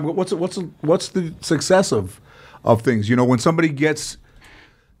you happy. I mean, what's the success of things? When somebody gets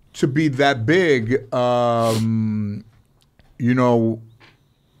to be that big,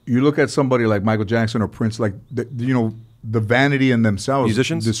 you look at somebody like Michael Jackson or Prince, like the vanity in themselves.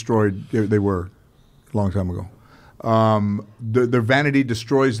 Musicians? Destroyed. They were a long time ago. Their vanity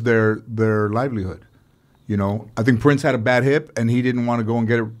destroys their livelihood. I think Prince had a bad hip, and he didn't want to go and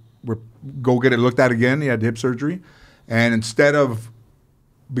get it looked at again. He had hip surgery, and instead of,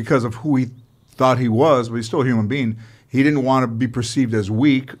 because of who he thought he was, but he's still a human being, he didn't want to be perceived as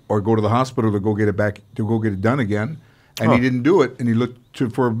weak or go to the hospital to go get it done again. And he didn't do it, and he looked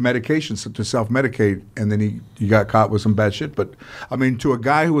for medications to self-medicate, and then he got caught with some bad shit. But I mean, to a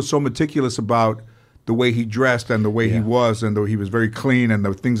guy who was so meticulous about the way he dressed and the way he was, and he was very clean, and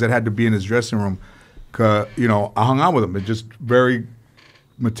the things that had to be in his dressing room, I hung out with him. And just very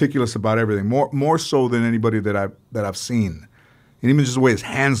meticulous about everything, more so than anybody that I've seen, and even just the way his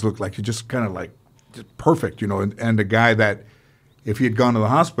hands looked like, he just kind of like just perfect, And the guy that, if he had gone to the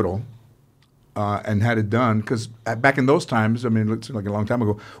hospital and had it done, because back in those times, I mean, it's like a long time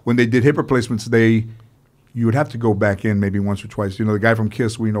ago, when they did hip replacements, you would have to go back in maybe once or twice. The guy from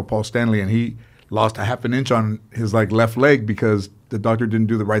Kiss, Paul Stanley, and he lost a half an inch on his left leg because the doctor didn't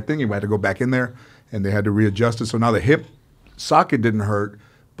do the right thing. He had to go back in there, and they had to readjust it. So now the hip socket didn't hurt,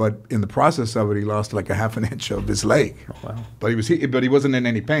 but in the process of it, he lost like a half an inch of his leg. Oh, wow. But he wasn't in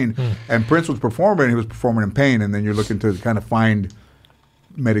any pain. And Prince was performing, and he was performing in pain. And then you're looking to kind of find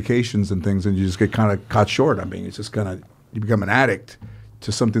medications and things, and you just get kind of caught short. I mean, it's just kind of, you become an addict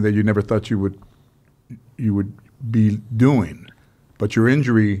to something that you never thought you would be doing. But your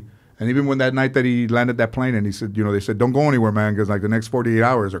injury, and even when that night that he landed that plane, and he said, they said, don't go anywhere, man, because like the next 48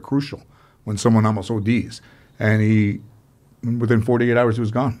 hours are crucial when someone almost ODs. And within 48 hours, he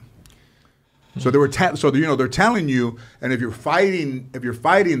was gone. So they're telling you, and if you're fighting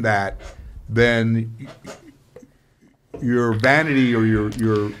that, then your vanity or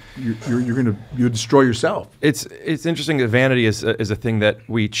you destroy yourself. It's interesting that vanity is a thing that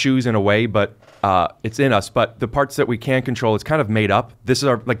we choose in a way, but it's in us. But the parts that we can control, it's kind of made up. This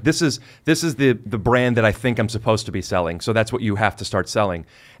is the brand that I think I'm supposed to be selling. So that's what you have to start selling.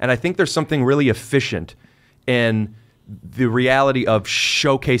 And I think there's something really efficient in the reality of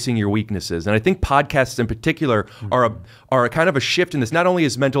showcasing your weaknesses. And I think podcasts in particular are a kind of a shift in this. Not only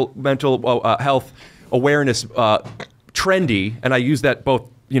is mental health awareness trendy, and I use that both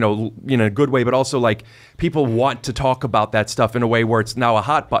in a good way, but also like people want to talk about that stuff in a way where it's now a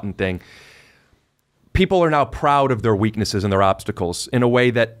hot button thing. People are now proud of their weaknesses and their obstacles in a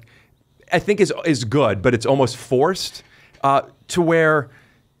way that I think is good, but it's almost forced to where,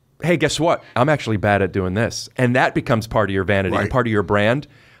 hey, guess what? I'm actually bad at doing this. And that becomes part of your vanity and part of your brand.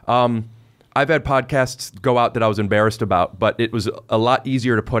 I've had podcasts go out that I was embarrassed about, but it was a lot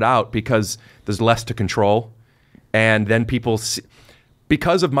easier to put out because there's less to control. And then people,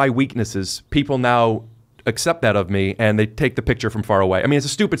 because of my weaknesses, people now accept that of me and they take the picture from far away. I mean, it's a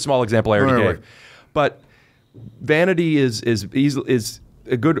stupid small example I already gave. But vanity is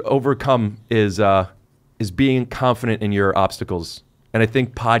a good overcome is being confident in your obstacles. And I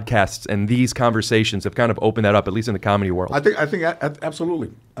think podcasts and these conversations have kind of opened that up, at least in the comedy world. I think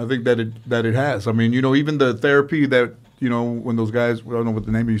absolutely. I think that it has. I mean, even the therapy that when those guys, I don't know what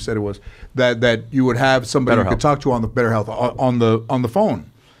the name you said it was, that you would have somebody you could talk to on the BetterHealth on the phone,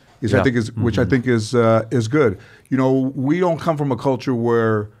 which I think is good. We don't come from a culture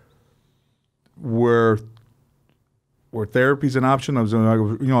where therapy's an option. I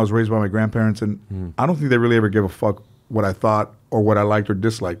was raised by my grandparents, and I don't think they really ever give a fuck what I thought or what I liked or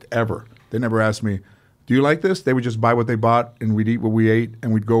disliked ever. They never asked me, do you like this? They would just buy what they bought, and we'd eat what we ate,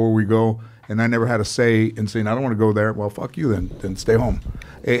 and we'd go where we go. And I never had a say in saying, I don't want to go there. Well, fuck you then stay home.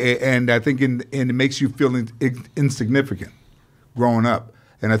 And I think it makes you feel insignificant growing up.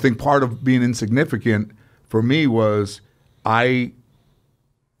 And I think part of being insignificant for me was in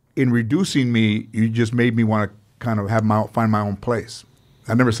reducing me, you just made me want to kind of find my own place.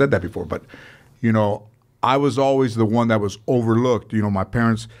 I never said that before, but, I was always the one that was overlooked. My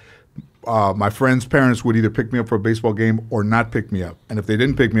parents, my friends' parents would either pick me up for a baseball game or not pick me up. And if they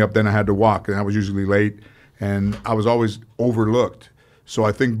didn't pick me up, then I had to walk, and I was usually late, and I was always overlooked. So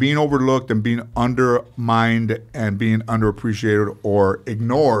I think being overlooked and being undermined and being underappreciated or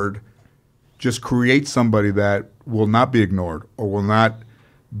ignored just creates somebody that will not be ignored or will not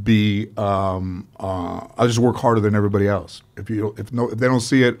be. I'll just work harder than everybody else. If they don't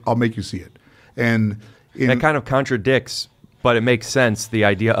see it, I'll make you see it. And that kind of contradicts, but it makes sense. The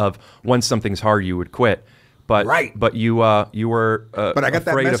idea of once something's hard, you would quit. But but you were but I got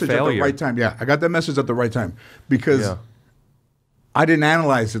that message at the right time. Yeah, I got that message at the right time because I didn't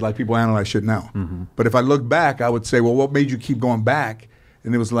analyze it like people analyze shit now. But if I look back, I would say, well, what made you keep going back?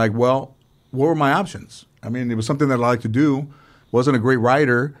 And it was like, well, what were my options? I mean, it was something that I liked to do. Wasn't a great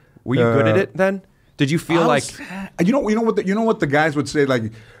writer. Were you good at it then? Did you feel like you know what the guys would say?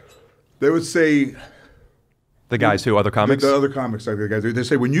 Like they would say. The guys who, other comics? The other comics, like the guys. They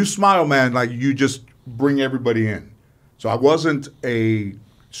say, when you smile, man, like you just bring everybody in. So I wasn't a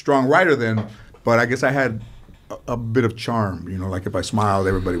strong writer then, but I guess I had a bit of charm. Like if I smiled,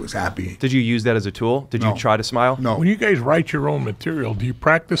 everybody was happy. Did you use that as a tool? Did you try to smile? No. When you guys write your own material, do you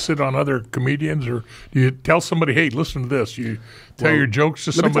practice it on other comedians, or do you tell somebody, hey, listen to this? You tell your jokes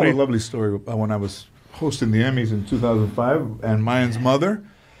to somebody? Let me tell a lovely story. When I was hosting the Emmys in 2005, and Mayan's mother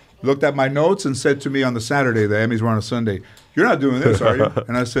looked at my notes and said to me on the Saturday, the Emmys were on a Sunday, "You're not doing this, are you?"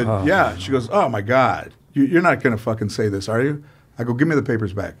 And I said, "Yeah." She goes, "Oh my God, you're not going to fucking say this, are you?" I go, "Give me the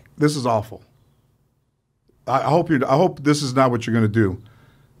papers back. This is awful. I hope this is not what you're going to do.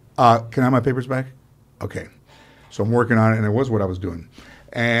 Can I have my papers back?" Okay. So I'm working on it, and it was what I was doing.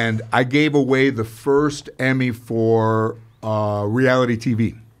 And I gave away the first Emmy for reality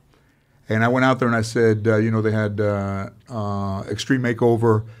TV. And I went out there and I said, they had Extreme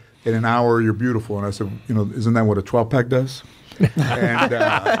Makeover. In an hour, you're beautiful. And I said, isn't that what a 12-pack does? And,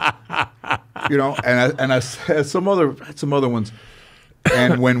 you know, and I had some other ones.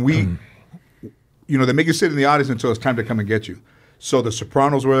 And when we, you know, they make you sit in the audience until it's time to come and get you. So the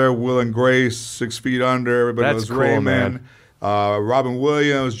Sopranos were there, Will and Grace, 6 Feet Under, everybody That's was cool, Raymond, Robin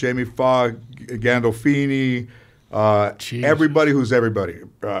Williams, Jamie Foxx, Gandolfini, everybody who's everybody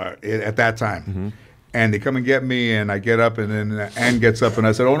at that time. Mm-hmm. And they come and get me, and I get up, and then Ann gets up, and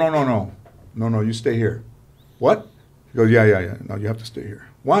I said, "Oh, no, you stay here." What? He goes, yeah. No, you have to stay here.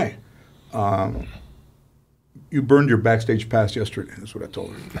 Why? You burned your backstage pass yesterday. That's what I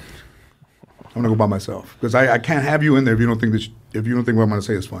told her. I'm gonna go by myself because I can't have you in there if you don't think what I'm gonna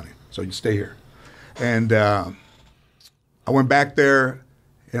say is funny. So you stay here. And I went back there,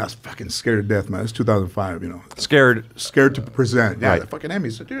 and I was fucking scared to death, man. It's 2005, you know. Scared to present. Yeah, Right. the fucking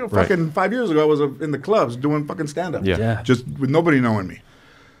Emmys. You know, fucking 5 years ago, I was in the clubs doing fucking stand-up. Yeah. Just with nobody knowing me.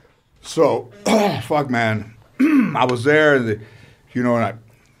 So, fuck, man. I was there, you know, and I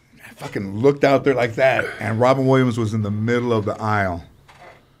fucking looked out there like that, and Robin Williams was in the middle of the aisle,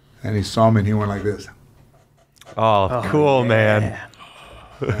 and he saw me, and he went like this. Oh, cool, man.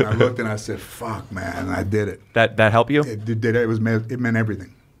 And I looked, and I said, "Fuck, man!" And I did it. That help you? It did. It meant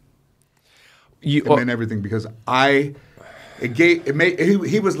everything. You, It meant everything because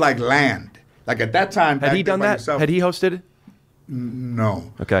he was like land. Like at that time, had he done that? Yourself, Had he hosted?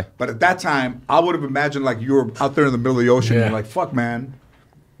 No. Okay. But at that time, I would have imagined like you were out there in the middle of the ocean. Yeah. And you're like, fuck, man.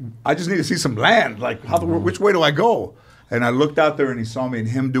 I just need to see some land. Like, which way do I go? And I looked out there and he saw me and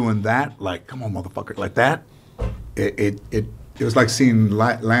him doing that. Like, come on, motherfucker. Like that. It was like seeing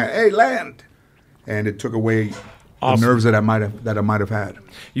land. Hey, land. And it took away the nerves that I might have had.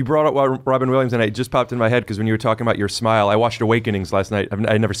 You brought up Robin Williams, and it just popped in my head because when you were talking about your smile, I watched Awakenings last night.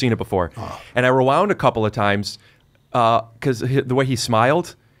 I'd never seen it before. And I rewound a couple of times because the way he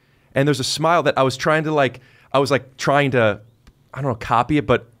smiled, and there's a smile that I was trying to trying to, I don't know, copy it,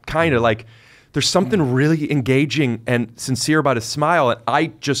 but kind of like there's something really engaging and sincere about his smile, and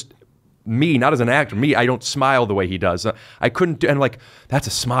I just, not as an actor, I don't smile the way he does. I couldn't do, and like, that's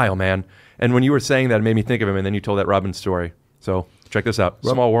a smile, man. And when you were saying that, it made me think of him, and then you told that Robin story. So check this out,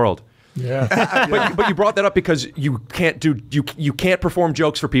 Small World. Yeah. But you brought that up because you can't perform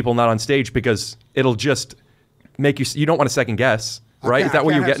jokes for people not on stage because it'll just make you don't want to second guess, right? Is that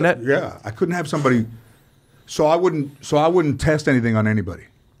what you're getting at? Yeah, I couldn't have somebody. So I wouldn't test anything on anybody,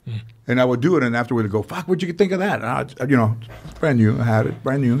 and I would do it, and afterward I'd go, "Fuck, what'd you think of that?" And you know, brand new, I had it,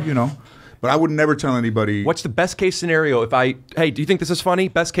 brand new, you know. But I would never tell anybody. What's the best case scenario? Hey, do you think this is funny?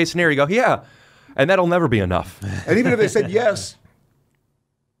 Best case scenario, you go, yeah, and that'll never be enough. And even if they said yes,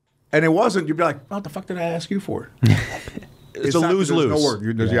 and it wasn't, you'd be like, "What the fuck did I ask you for?" It's a lose-lose.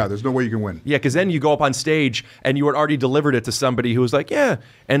 There's no way you can win. Yeah, because then you go up on stage and you had already delivered it to somebody who was like, yeah,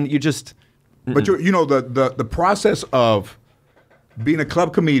 and you just. But you know the process of being a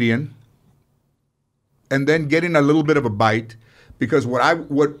club comedian and then getting a little bit of a bite, because what I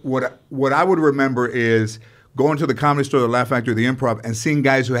would remember is going to the Comedy Store, the Laugh Factory, the Improv, and seeing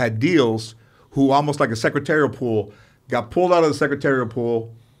guys who had deals who almost like a secretarial pool got pulled out of the secretarial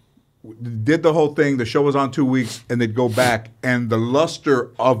pool, did the whole thing. The show was on 2 weeks, and they'd go back, and the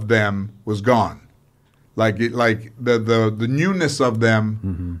luster of them was gone. Like the newness of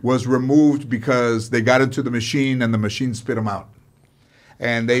them was removed because they got into the machine, and the machine spit them out,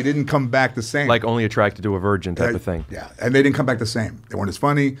 and they didn't come back the same. Like Only Attracted to a Virgin type of thing. Yeah, and they didn't come back the same. They weren't as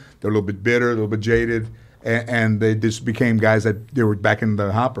funny. They're a little bit bitter, a little bit jaded, and they just became guys that they were back in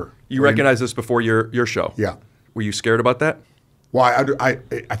the hopper. You recognized this before your show? Yeah. Were you scared about that? Well,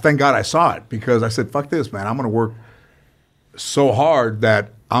 I thank God I saw it, because I said, fuck this, man. I'm going to work so hard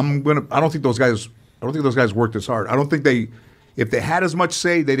that I don't think those guys worked as hard. I don't think if they had as much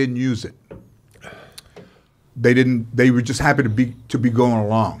say, they didn't use it. They were just happy to be going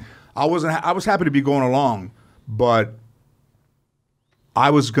along. I was happy to be going along, but I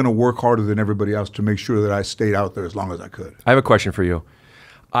was going to work harder than everybody else to make sure that I stayed out there as long as I could. I have a question for you.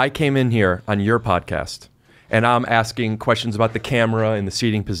 I came in here on your podcast, and I'm asking questions about the camera and the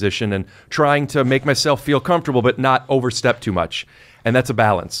seating position and trying to make myself feel comfortable but not overstep too much. And that's a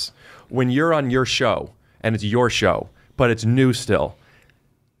balance. When you're on your show, and it's your show, but it's new still,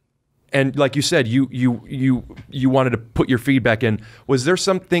 and like you said, you wanted to put your feedback in, was there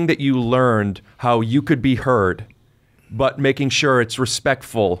something that you learned how you could be heard, but making sure it's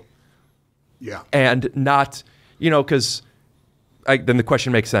respectful? Yeah. And not, because then the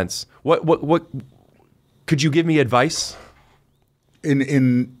question makes sense. What could you give me advice? In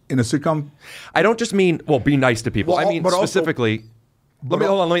a sitcom? I don't just mean, be nice to people. Well, I mean but also- specifically.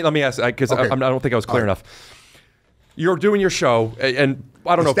 Let me ask, because Okay. I don't think I was clear enough. you're doing your show, and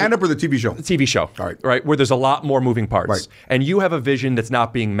I don't know. Stand-up or the TV show? The TV show. All right. Where there's a lot more moving parts. Right. And you have a vision that's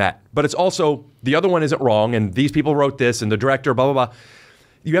not being met. But it's also, the other one isn't wrong, and these people wrote this, and the director, blah, blah, blah.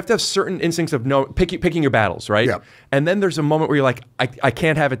 You have to have certain instincts of picking your battles, right? Yeah. And then there's a moment where you're like, I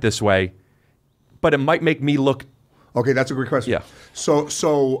can't have it this way, but it might make me look. Okay, that's a great question. Yeah.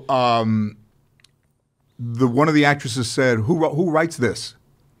 So one of the actresses said, "Who writes this?"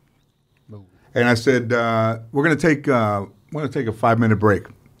 And I said, "We're gonna take a 5-minute break."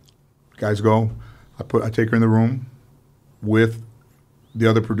 Guys go. I take her in the room with the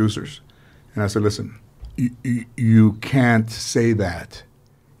other producers, and I said, "Listen, you can't say that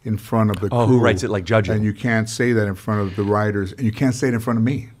in front of the crew. Who writes it like judging? And you can't say that in front of the writers, and you can't say it in front of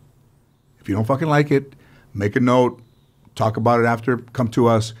me. If you don't fucking like it, make a note, talk about it after, come to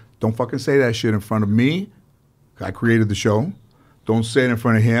us. Don't fucking say that shit in front of me. I created the show. Don't say it in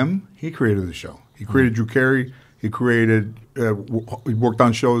front of him. He created the show. He created Drew Carey. He created, he worked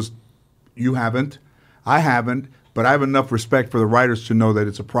on shows you haven't. I haven't, but I have enough respect for the writers to know that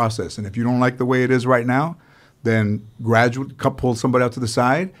it's a process. And if you don't like the way it is right now, then gradually pull somebody out to the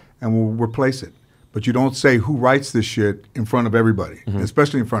side and we'll replace it. But you don't say who writes this shit in front of everybody,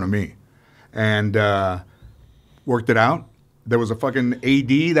 especially in front of me. And worked it out. There was a fucking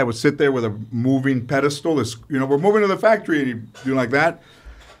AD that would sit there with a moving pedestal. We're moving to the factory, and he'd do like that.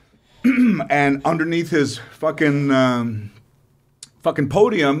 And underneath his fucking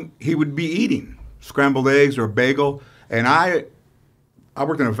podium, he would be eating scrambled eggs or a bagel. And I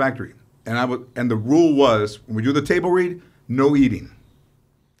worked in a factory, and the rule was when we do the table read, no eating,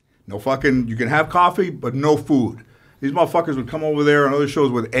 no fucking. You can have coffee, but no food. These motherfuckers would come over there on other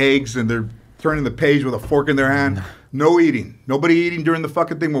shows with eggs, and they're turning the page with a fork in their hand. No eating. Nobody eating during the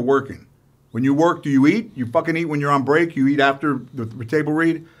fucking thing we're working. When you work, do you eat? You fucking eat when you're on break. You eat after the table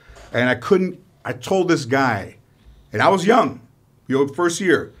read. And I told this guy, and I was young, first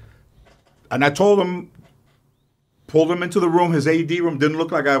year. And I told him, pulled him into the room, his AD room, didn't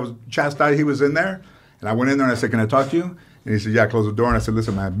look like I was chastised, he was in there. And I went in there and I said, "Can I talk to you?" And he said, "Yeah," close the door. And I said,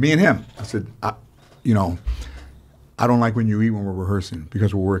 "Listen, man, me and him." I said, I don't like when you eat when we're rehearsing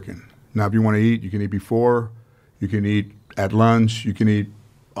because we're working. Now, if you want to eat, you can eat before, you can eat at lunch, you can eat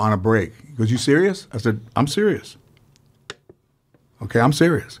on a break. He goes, "You serious?" I said, "I'm serious." Okay, I'm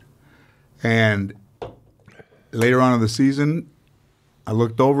serious. And later on in the season, I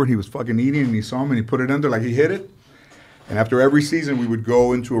looked over and he was fucking eating and he saw me and he put it under like he hit it. And after every season, we would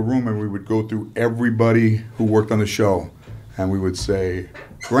go into a room and we would go through everybody who worked on the show. And we would say,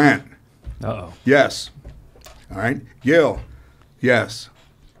 "Grant, yes. All right. Gil, yes.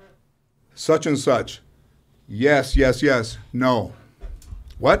 Such and such, yes, yes, yes. No.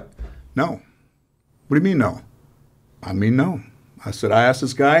 What? No. What do you mean no? I mean no. I said, I asked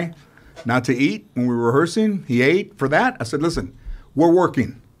this guy not to eat when we were rehearsing. He ate for that. I said, listen, we're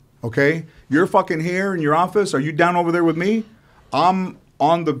working, okay? You're fucking here in your office. Are you down over there with me? I'm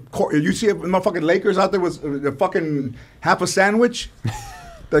on the court. You see motherfucking Lakers out there with a fucking half a sandwich?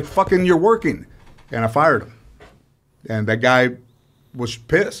 Like fucking you're working. And I fired him. And that guy was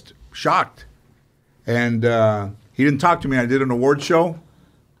pissed, shocked. And he didn't talk to me. I did an award show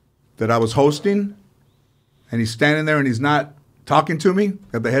that I was hosting. And he's standing there and he's not talking to me,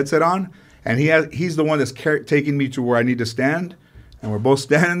 got the headset on. And he's the one that's taking me to where I need to stand. And we're both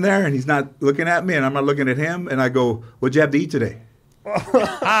standing there and he's not looking at me and I'm not looking at him. And I go, "What'd you have to eat today?"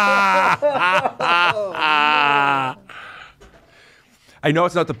 I know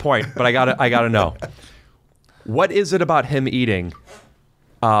it's not the point, but I gotta know. What is it about him eating?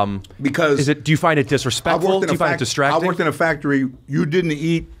 Because do you find it disrespectful? Do you find it distracting? I worked in a factory. You didn't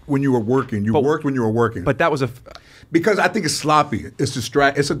eat when you were working. You worked when you were working. But that was because I think it's sloppy. It's a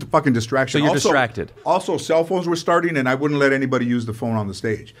fucking distraction. So you're distracted. Also, cell phones were starting, and I wouldn't let anybody use the phone on the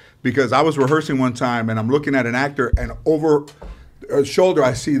stage because I was rehearsing one time, and I'm looking at an actor, and over her shoulder,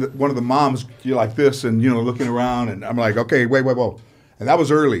 I see one of the moms like this, and looking around, and I'm like, okay, wait, whoa. And that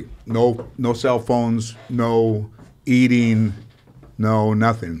was early. No cell phones, no eating, no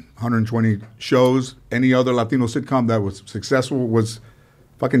nothing. 120 shows. Any other Latino sitcom that was successful was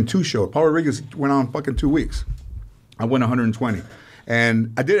fucking 2 shows. Paul Rodriguez went on fucking 2 weeks. I went 120.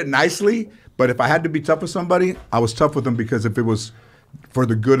 And I did it nicely, but if I had to be tough with somebody, I was tough with them because if it was for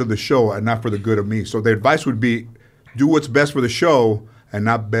the good of the show and not for the good of me. So the advice would be do what's best for the show and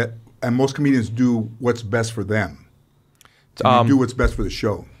not bet. And most comedians do what's best for them. You do what's best for the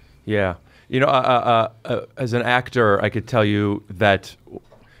show. Yeah. As an actor, I could tell you that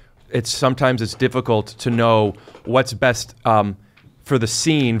sometimes it's difficult to know what's best for the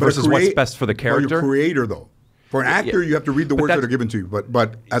scene versus what's best for the character. You're a creator, though. For an actor, you have to read the words that are given to you.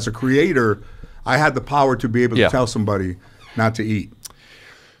 But as a creator, I had the power to be able to Yeah. tell somebody not to eat.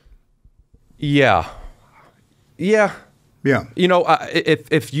 Yeah. Yeah. Yeah. You know,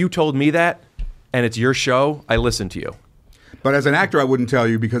 if you told me that and it's your show, I listen to you. But as an actor, I wouldn't tell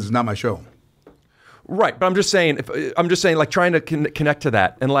you because it's not my show. Right, but I'm just saying, like trying to connect to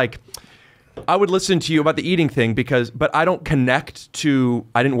that, and like, I would listen to you about the eating thing but I don't connect to.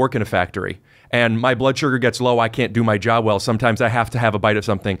 I didn't work in a factory, and my blood sugar gets low. I can't do my job well. Sometimes I have to have a bite of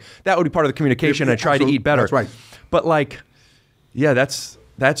something. That would be part of the communication. I try to eat better. That's right. But like, yeah, that's.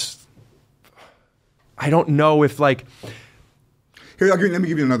 I don't know if like. Here, let me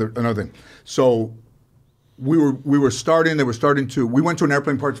give you another thing. So. We were starting. They were starting to. We went to an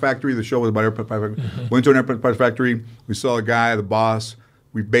airplane parts factory. The show was about airplane parts factory. Mm-hmm. Went to an airplane parts factory. We saw a guy, the boss.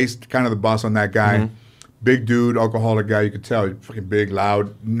 We based kind of the boss on that guy. Mm-hmm. Big dude, alcoholic guy. You could tell, fucking big,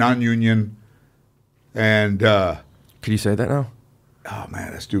 loud, non-union. And Could you say that now? oh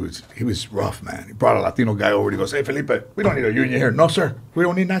man, this dude he was rough, man. He brought a Latino guy over. He goes, "Hey Felipe, we don't need a union here." "No, sir, we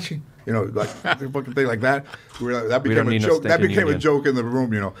don't need Nachi." You know, like fucking thing like that. That became a joke. That became a joke in the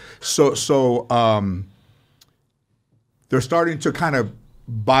room. You know, so. They're starting to kind of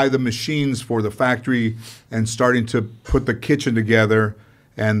buy the machines for the factory and starting to put the kitchen together,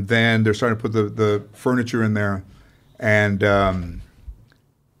 and then they're starting to put the furniture in there. And I'm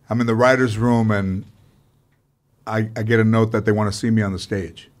in the writer's room, and I get a note that they want to see me on the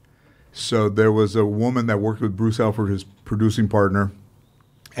stage. So there was a woman that worked with Bruce Elford, his producing partner,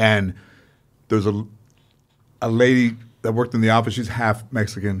 and there's a lady that worked in the office. She's half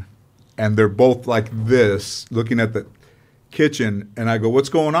Mexican, and they're both like this, looking at the kitchen, and I go, "What's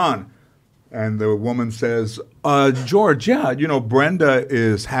going on?" And the woman says, "George, yeah, you know, Brenda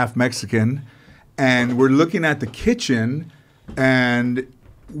is half Mexican, and we're looking at the kitchen, and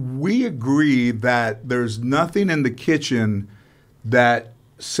we agree that there's nothing in the kitchen that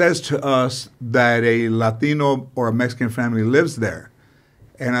says to us that a Latino or a Mexican family lives there."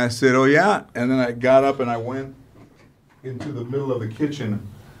 And I said, "Oh, yeah?" And then I got up and I went into the middle of the kitchen,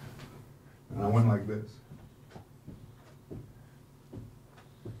 and I went like this.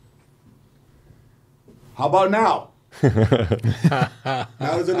 "How about now?" Now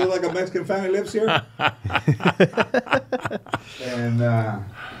does it look like a Mexican family lives here? And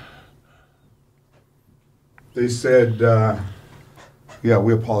they said, "Yeah,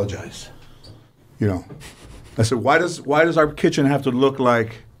 we apologize." You know, I said, why does our kitchen have to look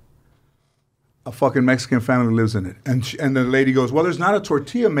like a fucking Mexican family lives in it? And the lady goes, "Well, there's not a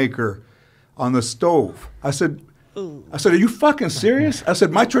tortilla maker on the stove." I said, "Are you fucking serious?" I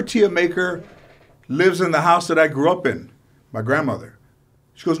said, "My tortilla maker lives in the house that I grew up in, my grandmother."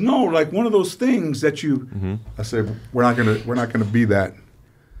 She goes, "No, like one of those things that you." Mm-hmm. I said, we're not gonna be that.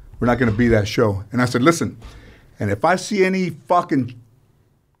 We're not gonna be that show." And I said, "Listen, and if I see any fucking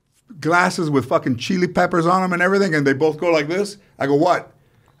glasses with fucking chili peppers on them and everything, and they both go like this," I go, "What?"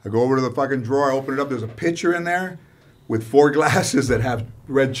 I go over to the fucking drawer, I open it up, there's a pitcher in there with 4 glasses that have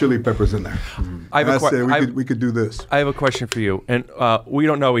red chili peppers in there. Mm-hmm. I said, we could do this. I have a question for you, and we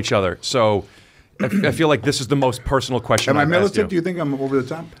don't know each other, so I feel like this is the most personal question. Am I I've asked militant? Do you think I'm over the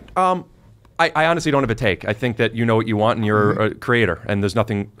top? I honestly don't have a take. I think that you know what you want, and you're a creator, and there's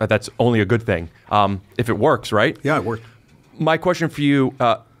nothing that's only a good thing if it works, right? Yeah, it worked. My question for you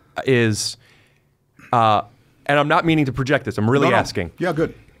is, and I'm not meaning to project this. I'm really asking. Yeah,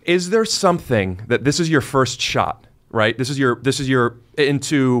 good. Is there something that this is your first shot, right? This is your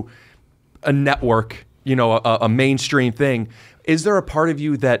into a network, you know, a mainstream thing. Is there a part of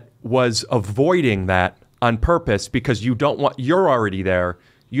you that was avoiding that on purpose because you don't want? You're already there.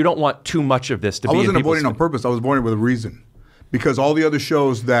 You don't want too much of this to be. I wasn't avoiding on purpose. I was avoiding with a reason, because all the other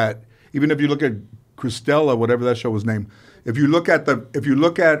shows that, even if you look at Christella, whatever that show was named, if you look at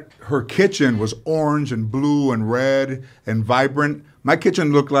her kitchen was orange and blue and red and vibrant. My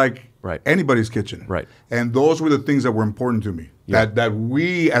kitchen looked like anybody's kitchen. Right. And those were the things that were important to me. Yeah. That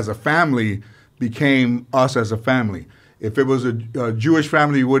we as a family became us as a family. If it was a Jewish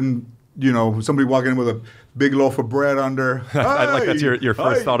family, you wouldn't, you know, somebody walking in with a big loaf of bread under. I like that's your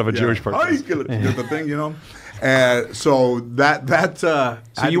first thought of a Jewish person. The thing, you know. So that. So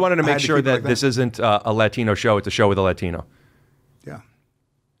you wanted to make sure that this isn't a Latino show; it's a show with a Latino. Yeah.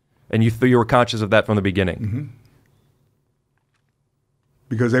 And you were conscious of that from the beginning. Mm-hmm.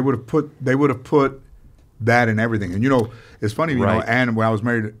 Because they would have put that in everything. And you know, it's funny, you know, Anne, when I was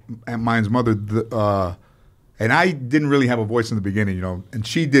married to Aunt Mine's mother, and I didn't really have a voice in the beginning, you know, and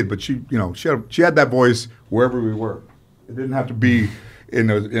she did, but she had that voice wherever we were. It didn't have to be in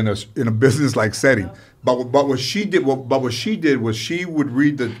a business like setting. But what she did was she would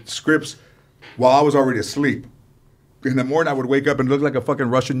read the scripts while I was already asleep. in the morning I would wake up and look like a fucking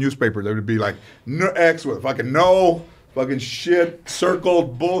Russian newspaper. There would be like X with fucking no, fucking shit,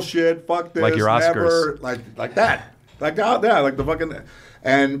 circled bullshit, fuck this, like your Oscars, never, like that, like out there, like the fucking,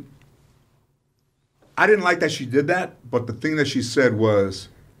 and I didn't like that she did that. But the thing that she said was,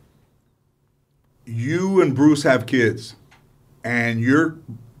 you and Bruce have kids, and you're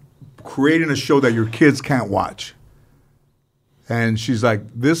creating a show that your kids can't watch. And she's like,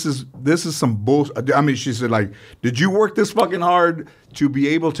 this is some bullshit. I mean, she said, like, did you work this fucking hard to be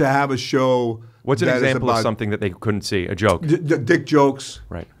able to have a show? What's an that is example of about something that they couldn't see? A joke. dick jokes.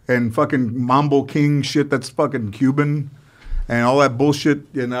 Right. And fucking Mambo King shit that's fucking Cuban and all that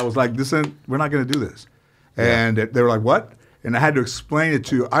bullshit. And I was like, we're not going to do this. And they were like, what? And I had to explain it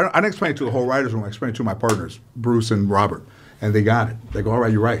to, I didn't explain it to the whole writer's room. I explained it to my partners, Bruce and Robert. And they got it. They go, all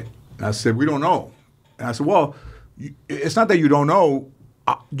right, you're right. And I said, we don't know. And I said, well, it's not that you don't know.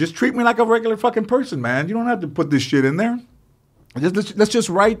 Just treat me like a regular fucking person, man. You don't have to put this shit in there. Let's just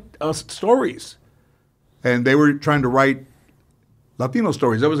write stories. And they were trying to write Latino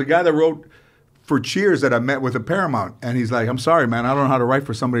stories. There was a guy that wrote for Cheers that I met with at Paramount. And he's like, I'm sorry, man. I don't know how to write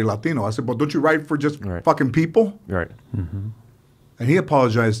for somebody Latino. I said, well, don't you write for just fucking people? Right. Mm-hmm. And he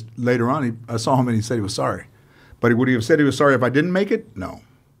apologized later on. I saw him and he said he was sorry. But would he have said he was sorry if I didn't make it? No.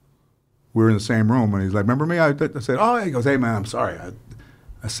 We were in the same room, and he's like, remember me? I said, oh, he goes, hey, man, I'm sorry.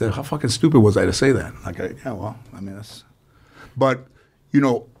 I said, how fucking stupid was I to say that? Like, yeah, well, I mean, that's... But, you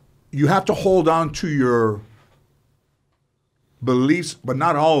know, you have to hold on to your beliefs, but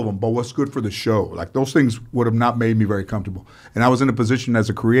not all of them, but what's good for the show. Like, those things would have not made me very comfortable. And I was in a position as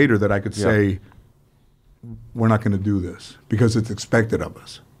a creator that I could say, we're not going to do this because it's expected of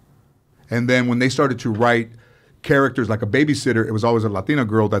us. And then when they started to write characters like a babysitter, it was always a Latina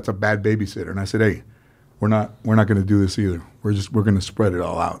girl that's a bad babysitter. And I said, hey, we're not going to do this either. We're going to spread it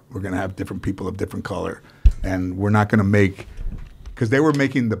all out. We're going to have different people of different color. And we're not going to make, because they were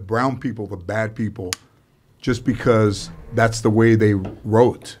making the brown people the bad people just because that's the way they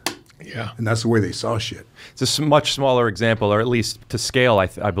wrote. Yeah. And that's the way they saw shit. It's a much smaller example, or at least to scale,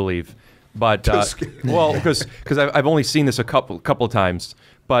 I believe. But well, because I've only seen this a couple of times.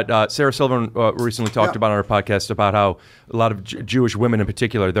 But Sarah Silverman recently talked about on her podcast about how a lot of Jewish women in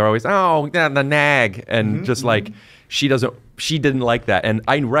particular, they're always, oh, the nag, and just like she didn't like that, and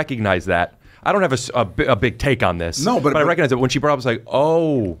I recognize that. I don't have a big take on this. No, but I recognize it when she brought up. It's like,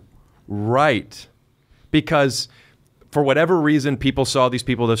 oh, right, because for whatever reason, people saw these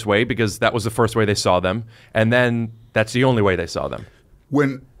people this way because that was the first way they saw them, and then that's the only way they saw them.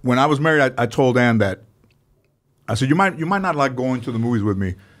 When I was married, I told Ann that. I said, you might not like going to the movies with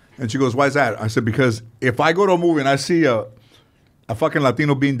me. And she goes, why is that? I said, because if I go to a movie and I see a fucking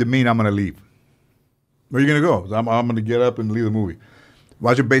Latino being demeaned, I'm going to leave. Where are you going to go? I'm going to get up and leave the movie.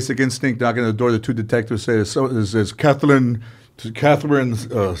 Watch your Basic Instinct, knocking on the door, the two detectives say, there's Catherine,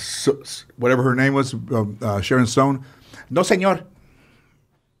 whatever her name was, Sharon Stone. No, señor.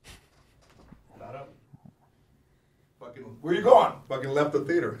 Where you going? Fucking left the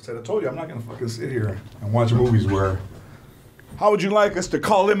theater. I said, I told you I'm not going to fucking sit here and watch movies where, how would you like us to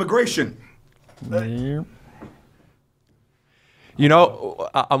call immigration? You know,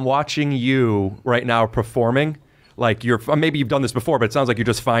 I'm watching you right now performing. Like maybe you've done this before, but it sounds like you're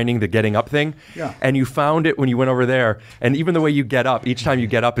just finding the getting up thing. Yeah. And you found it when you went over there. And even the way you get up, each time you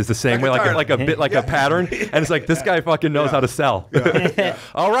get up is the same way, like a bit like a pattern. And it's like, this guy fucking knows how to sell. Yeah.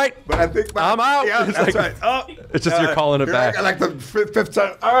 All right. But I think I'm out. Yeah, it's that's like, right. It's just you're calling it back. Like the fifth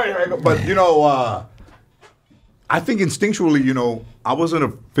time. All right, here I go. But you know, I think instinctually, you know, I wasn't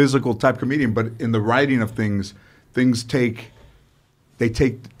a physical type comedian, but in the writing of things they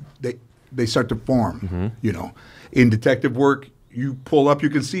start to form. You know. In detective work, you pull up, you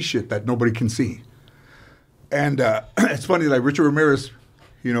can see shit that nobody can see. And it's funny, like Richard Ramirez,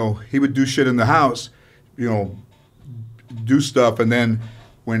 you know, he would do shit in the house, you know, do stuff, and then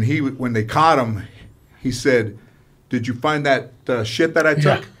when they caught him, he said, "Did you find that shit that I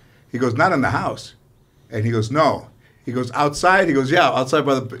took?" He goes, "Not in the house," and he goes, "No." He goes, "Outside." He goes, "Yeah, outside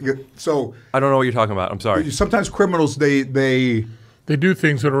by the." So I don't know what you're talking about. I'm sorry. Sometimes criminals they do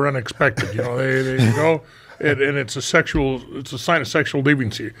things that are unexpected. You know, they go. And it's a sign of sexual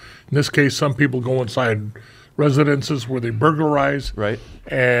deviancy. In this case, some people go inside residences where they burglarize, right,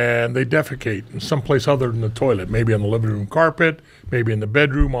 and they defecate in someplace other than the toilet, maybe on the living room carpet, maybe in the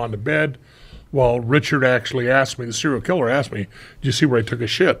bedroom on the bed. Well, Richard actually asked me, the serial killer asked me, "Did you see where I took a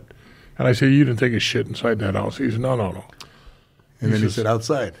shit?" And I said, "You didn't take a shit inside that house." He said, No. And then he said,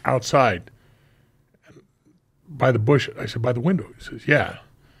 "Outside." Outside. And by the bush. I said, "By the window." He says, "Yeah."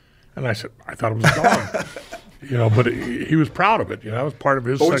 And I said, "I thought it was a dog." You know, but he was proud of it. You know, that was part of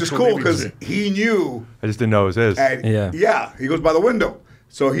his. Which is sexual cool because deviancy. he knew. I just didn't know it was his. And Yeah. he goes by the window.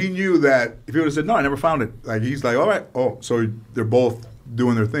 So he knew that if he would have said, no, I never found it. Like, he's like, all right. Oh, so they're both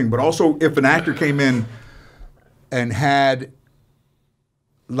doing their thing. But also, if an actor came in and had,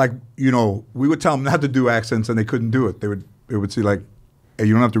 like, you know, we would tell them not to do accents and they couldn't do it. They would say, like, hey,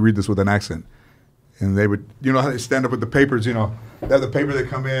 you don't have to read this with an accent. And they would, you know how they stand up with the papers, you know. They have the paper, they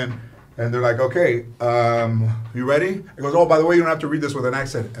come in, and they're like, okay, you ready? It goes, oh, by the way, you don't have to read this with an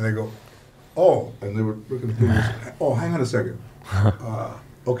accent. And they go, oh. And they would look at the papers. Oh, hang on a second.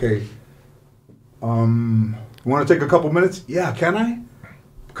 Okay. You want to take a couple minutes? Yeah, can I?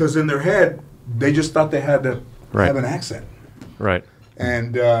 Because in their head, they just thought they had to have an accent. Right.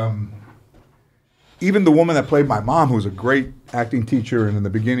 And even the woman that played my mom, who was a great acting teacher, and in the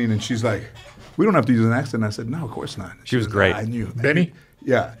beginning, and she's like, we don't have to use an accent. I said, no, of course not. She was great. I knew. Benny?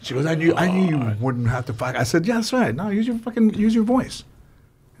 Yeah. She goes, I knew you wouldn't have to fight. I said, yeah, that's right. No, use your voice.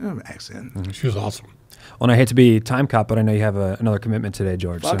 You don't have an accent. She was awesome. Well, and I hate to be time cop, but I know you have another commitment today,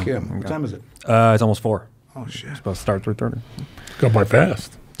 George. Fuck so him. What time is it? It's almost 4. Oh, shit. Supposed to start 3:30. Go by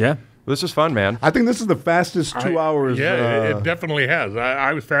fast. Yeah. Well, this was fun, man. I think this is the fastest 2 hours. Yeah, it definitely has.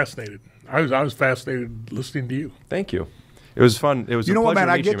 I was fascinated. I was fascinated listening to you. Thank you. It was fun. It was. You know a what, pleasure man?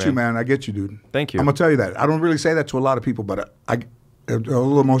 to I meet get you, man. I get you, dude. Thank you. I'm going to tell you that. I don't really say that to a lot of people, but I'm a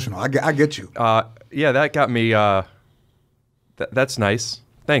little emotional. I get you. Yeah, that got me. That's nice.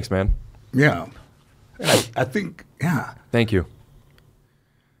 Thanks, man. Yeah. I think, yeah. Thank you.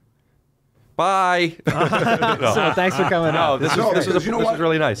 Bye. So thanks for coming No, out. this was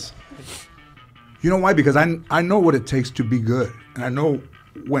really nice. You know why? Because I know what it takes to be good. And I know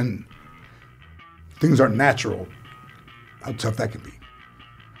when things aren't natural, how tough that can be.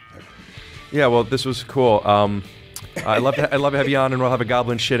 Yeah, well, this was cool. I love to have you on, and we'll have a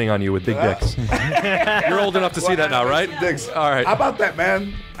goblin shitting on you with big dicks. You're old enough to see that now, right? Dicks. All right. How about that,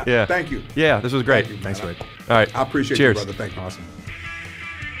 man? Yeah. Thank you. Yeah, this was great. Thank you, Thanks, man. Rick. All right. I appreciate Cheers. you, brother. Thank you. Awesome.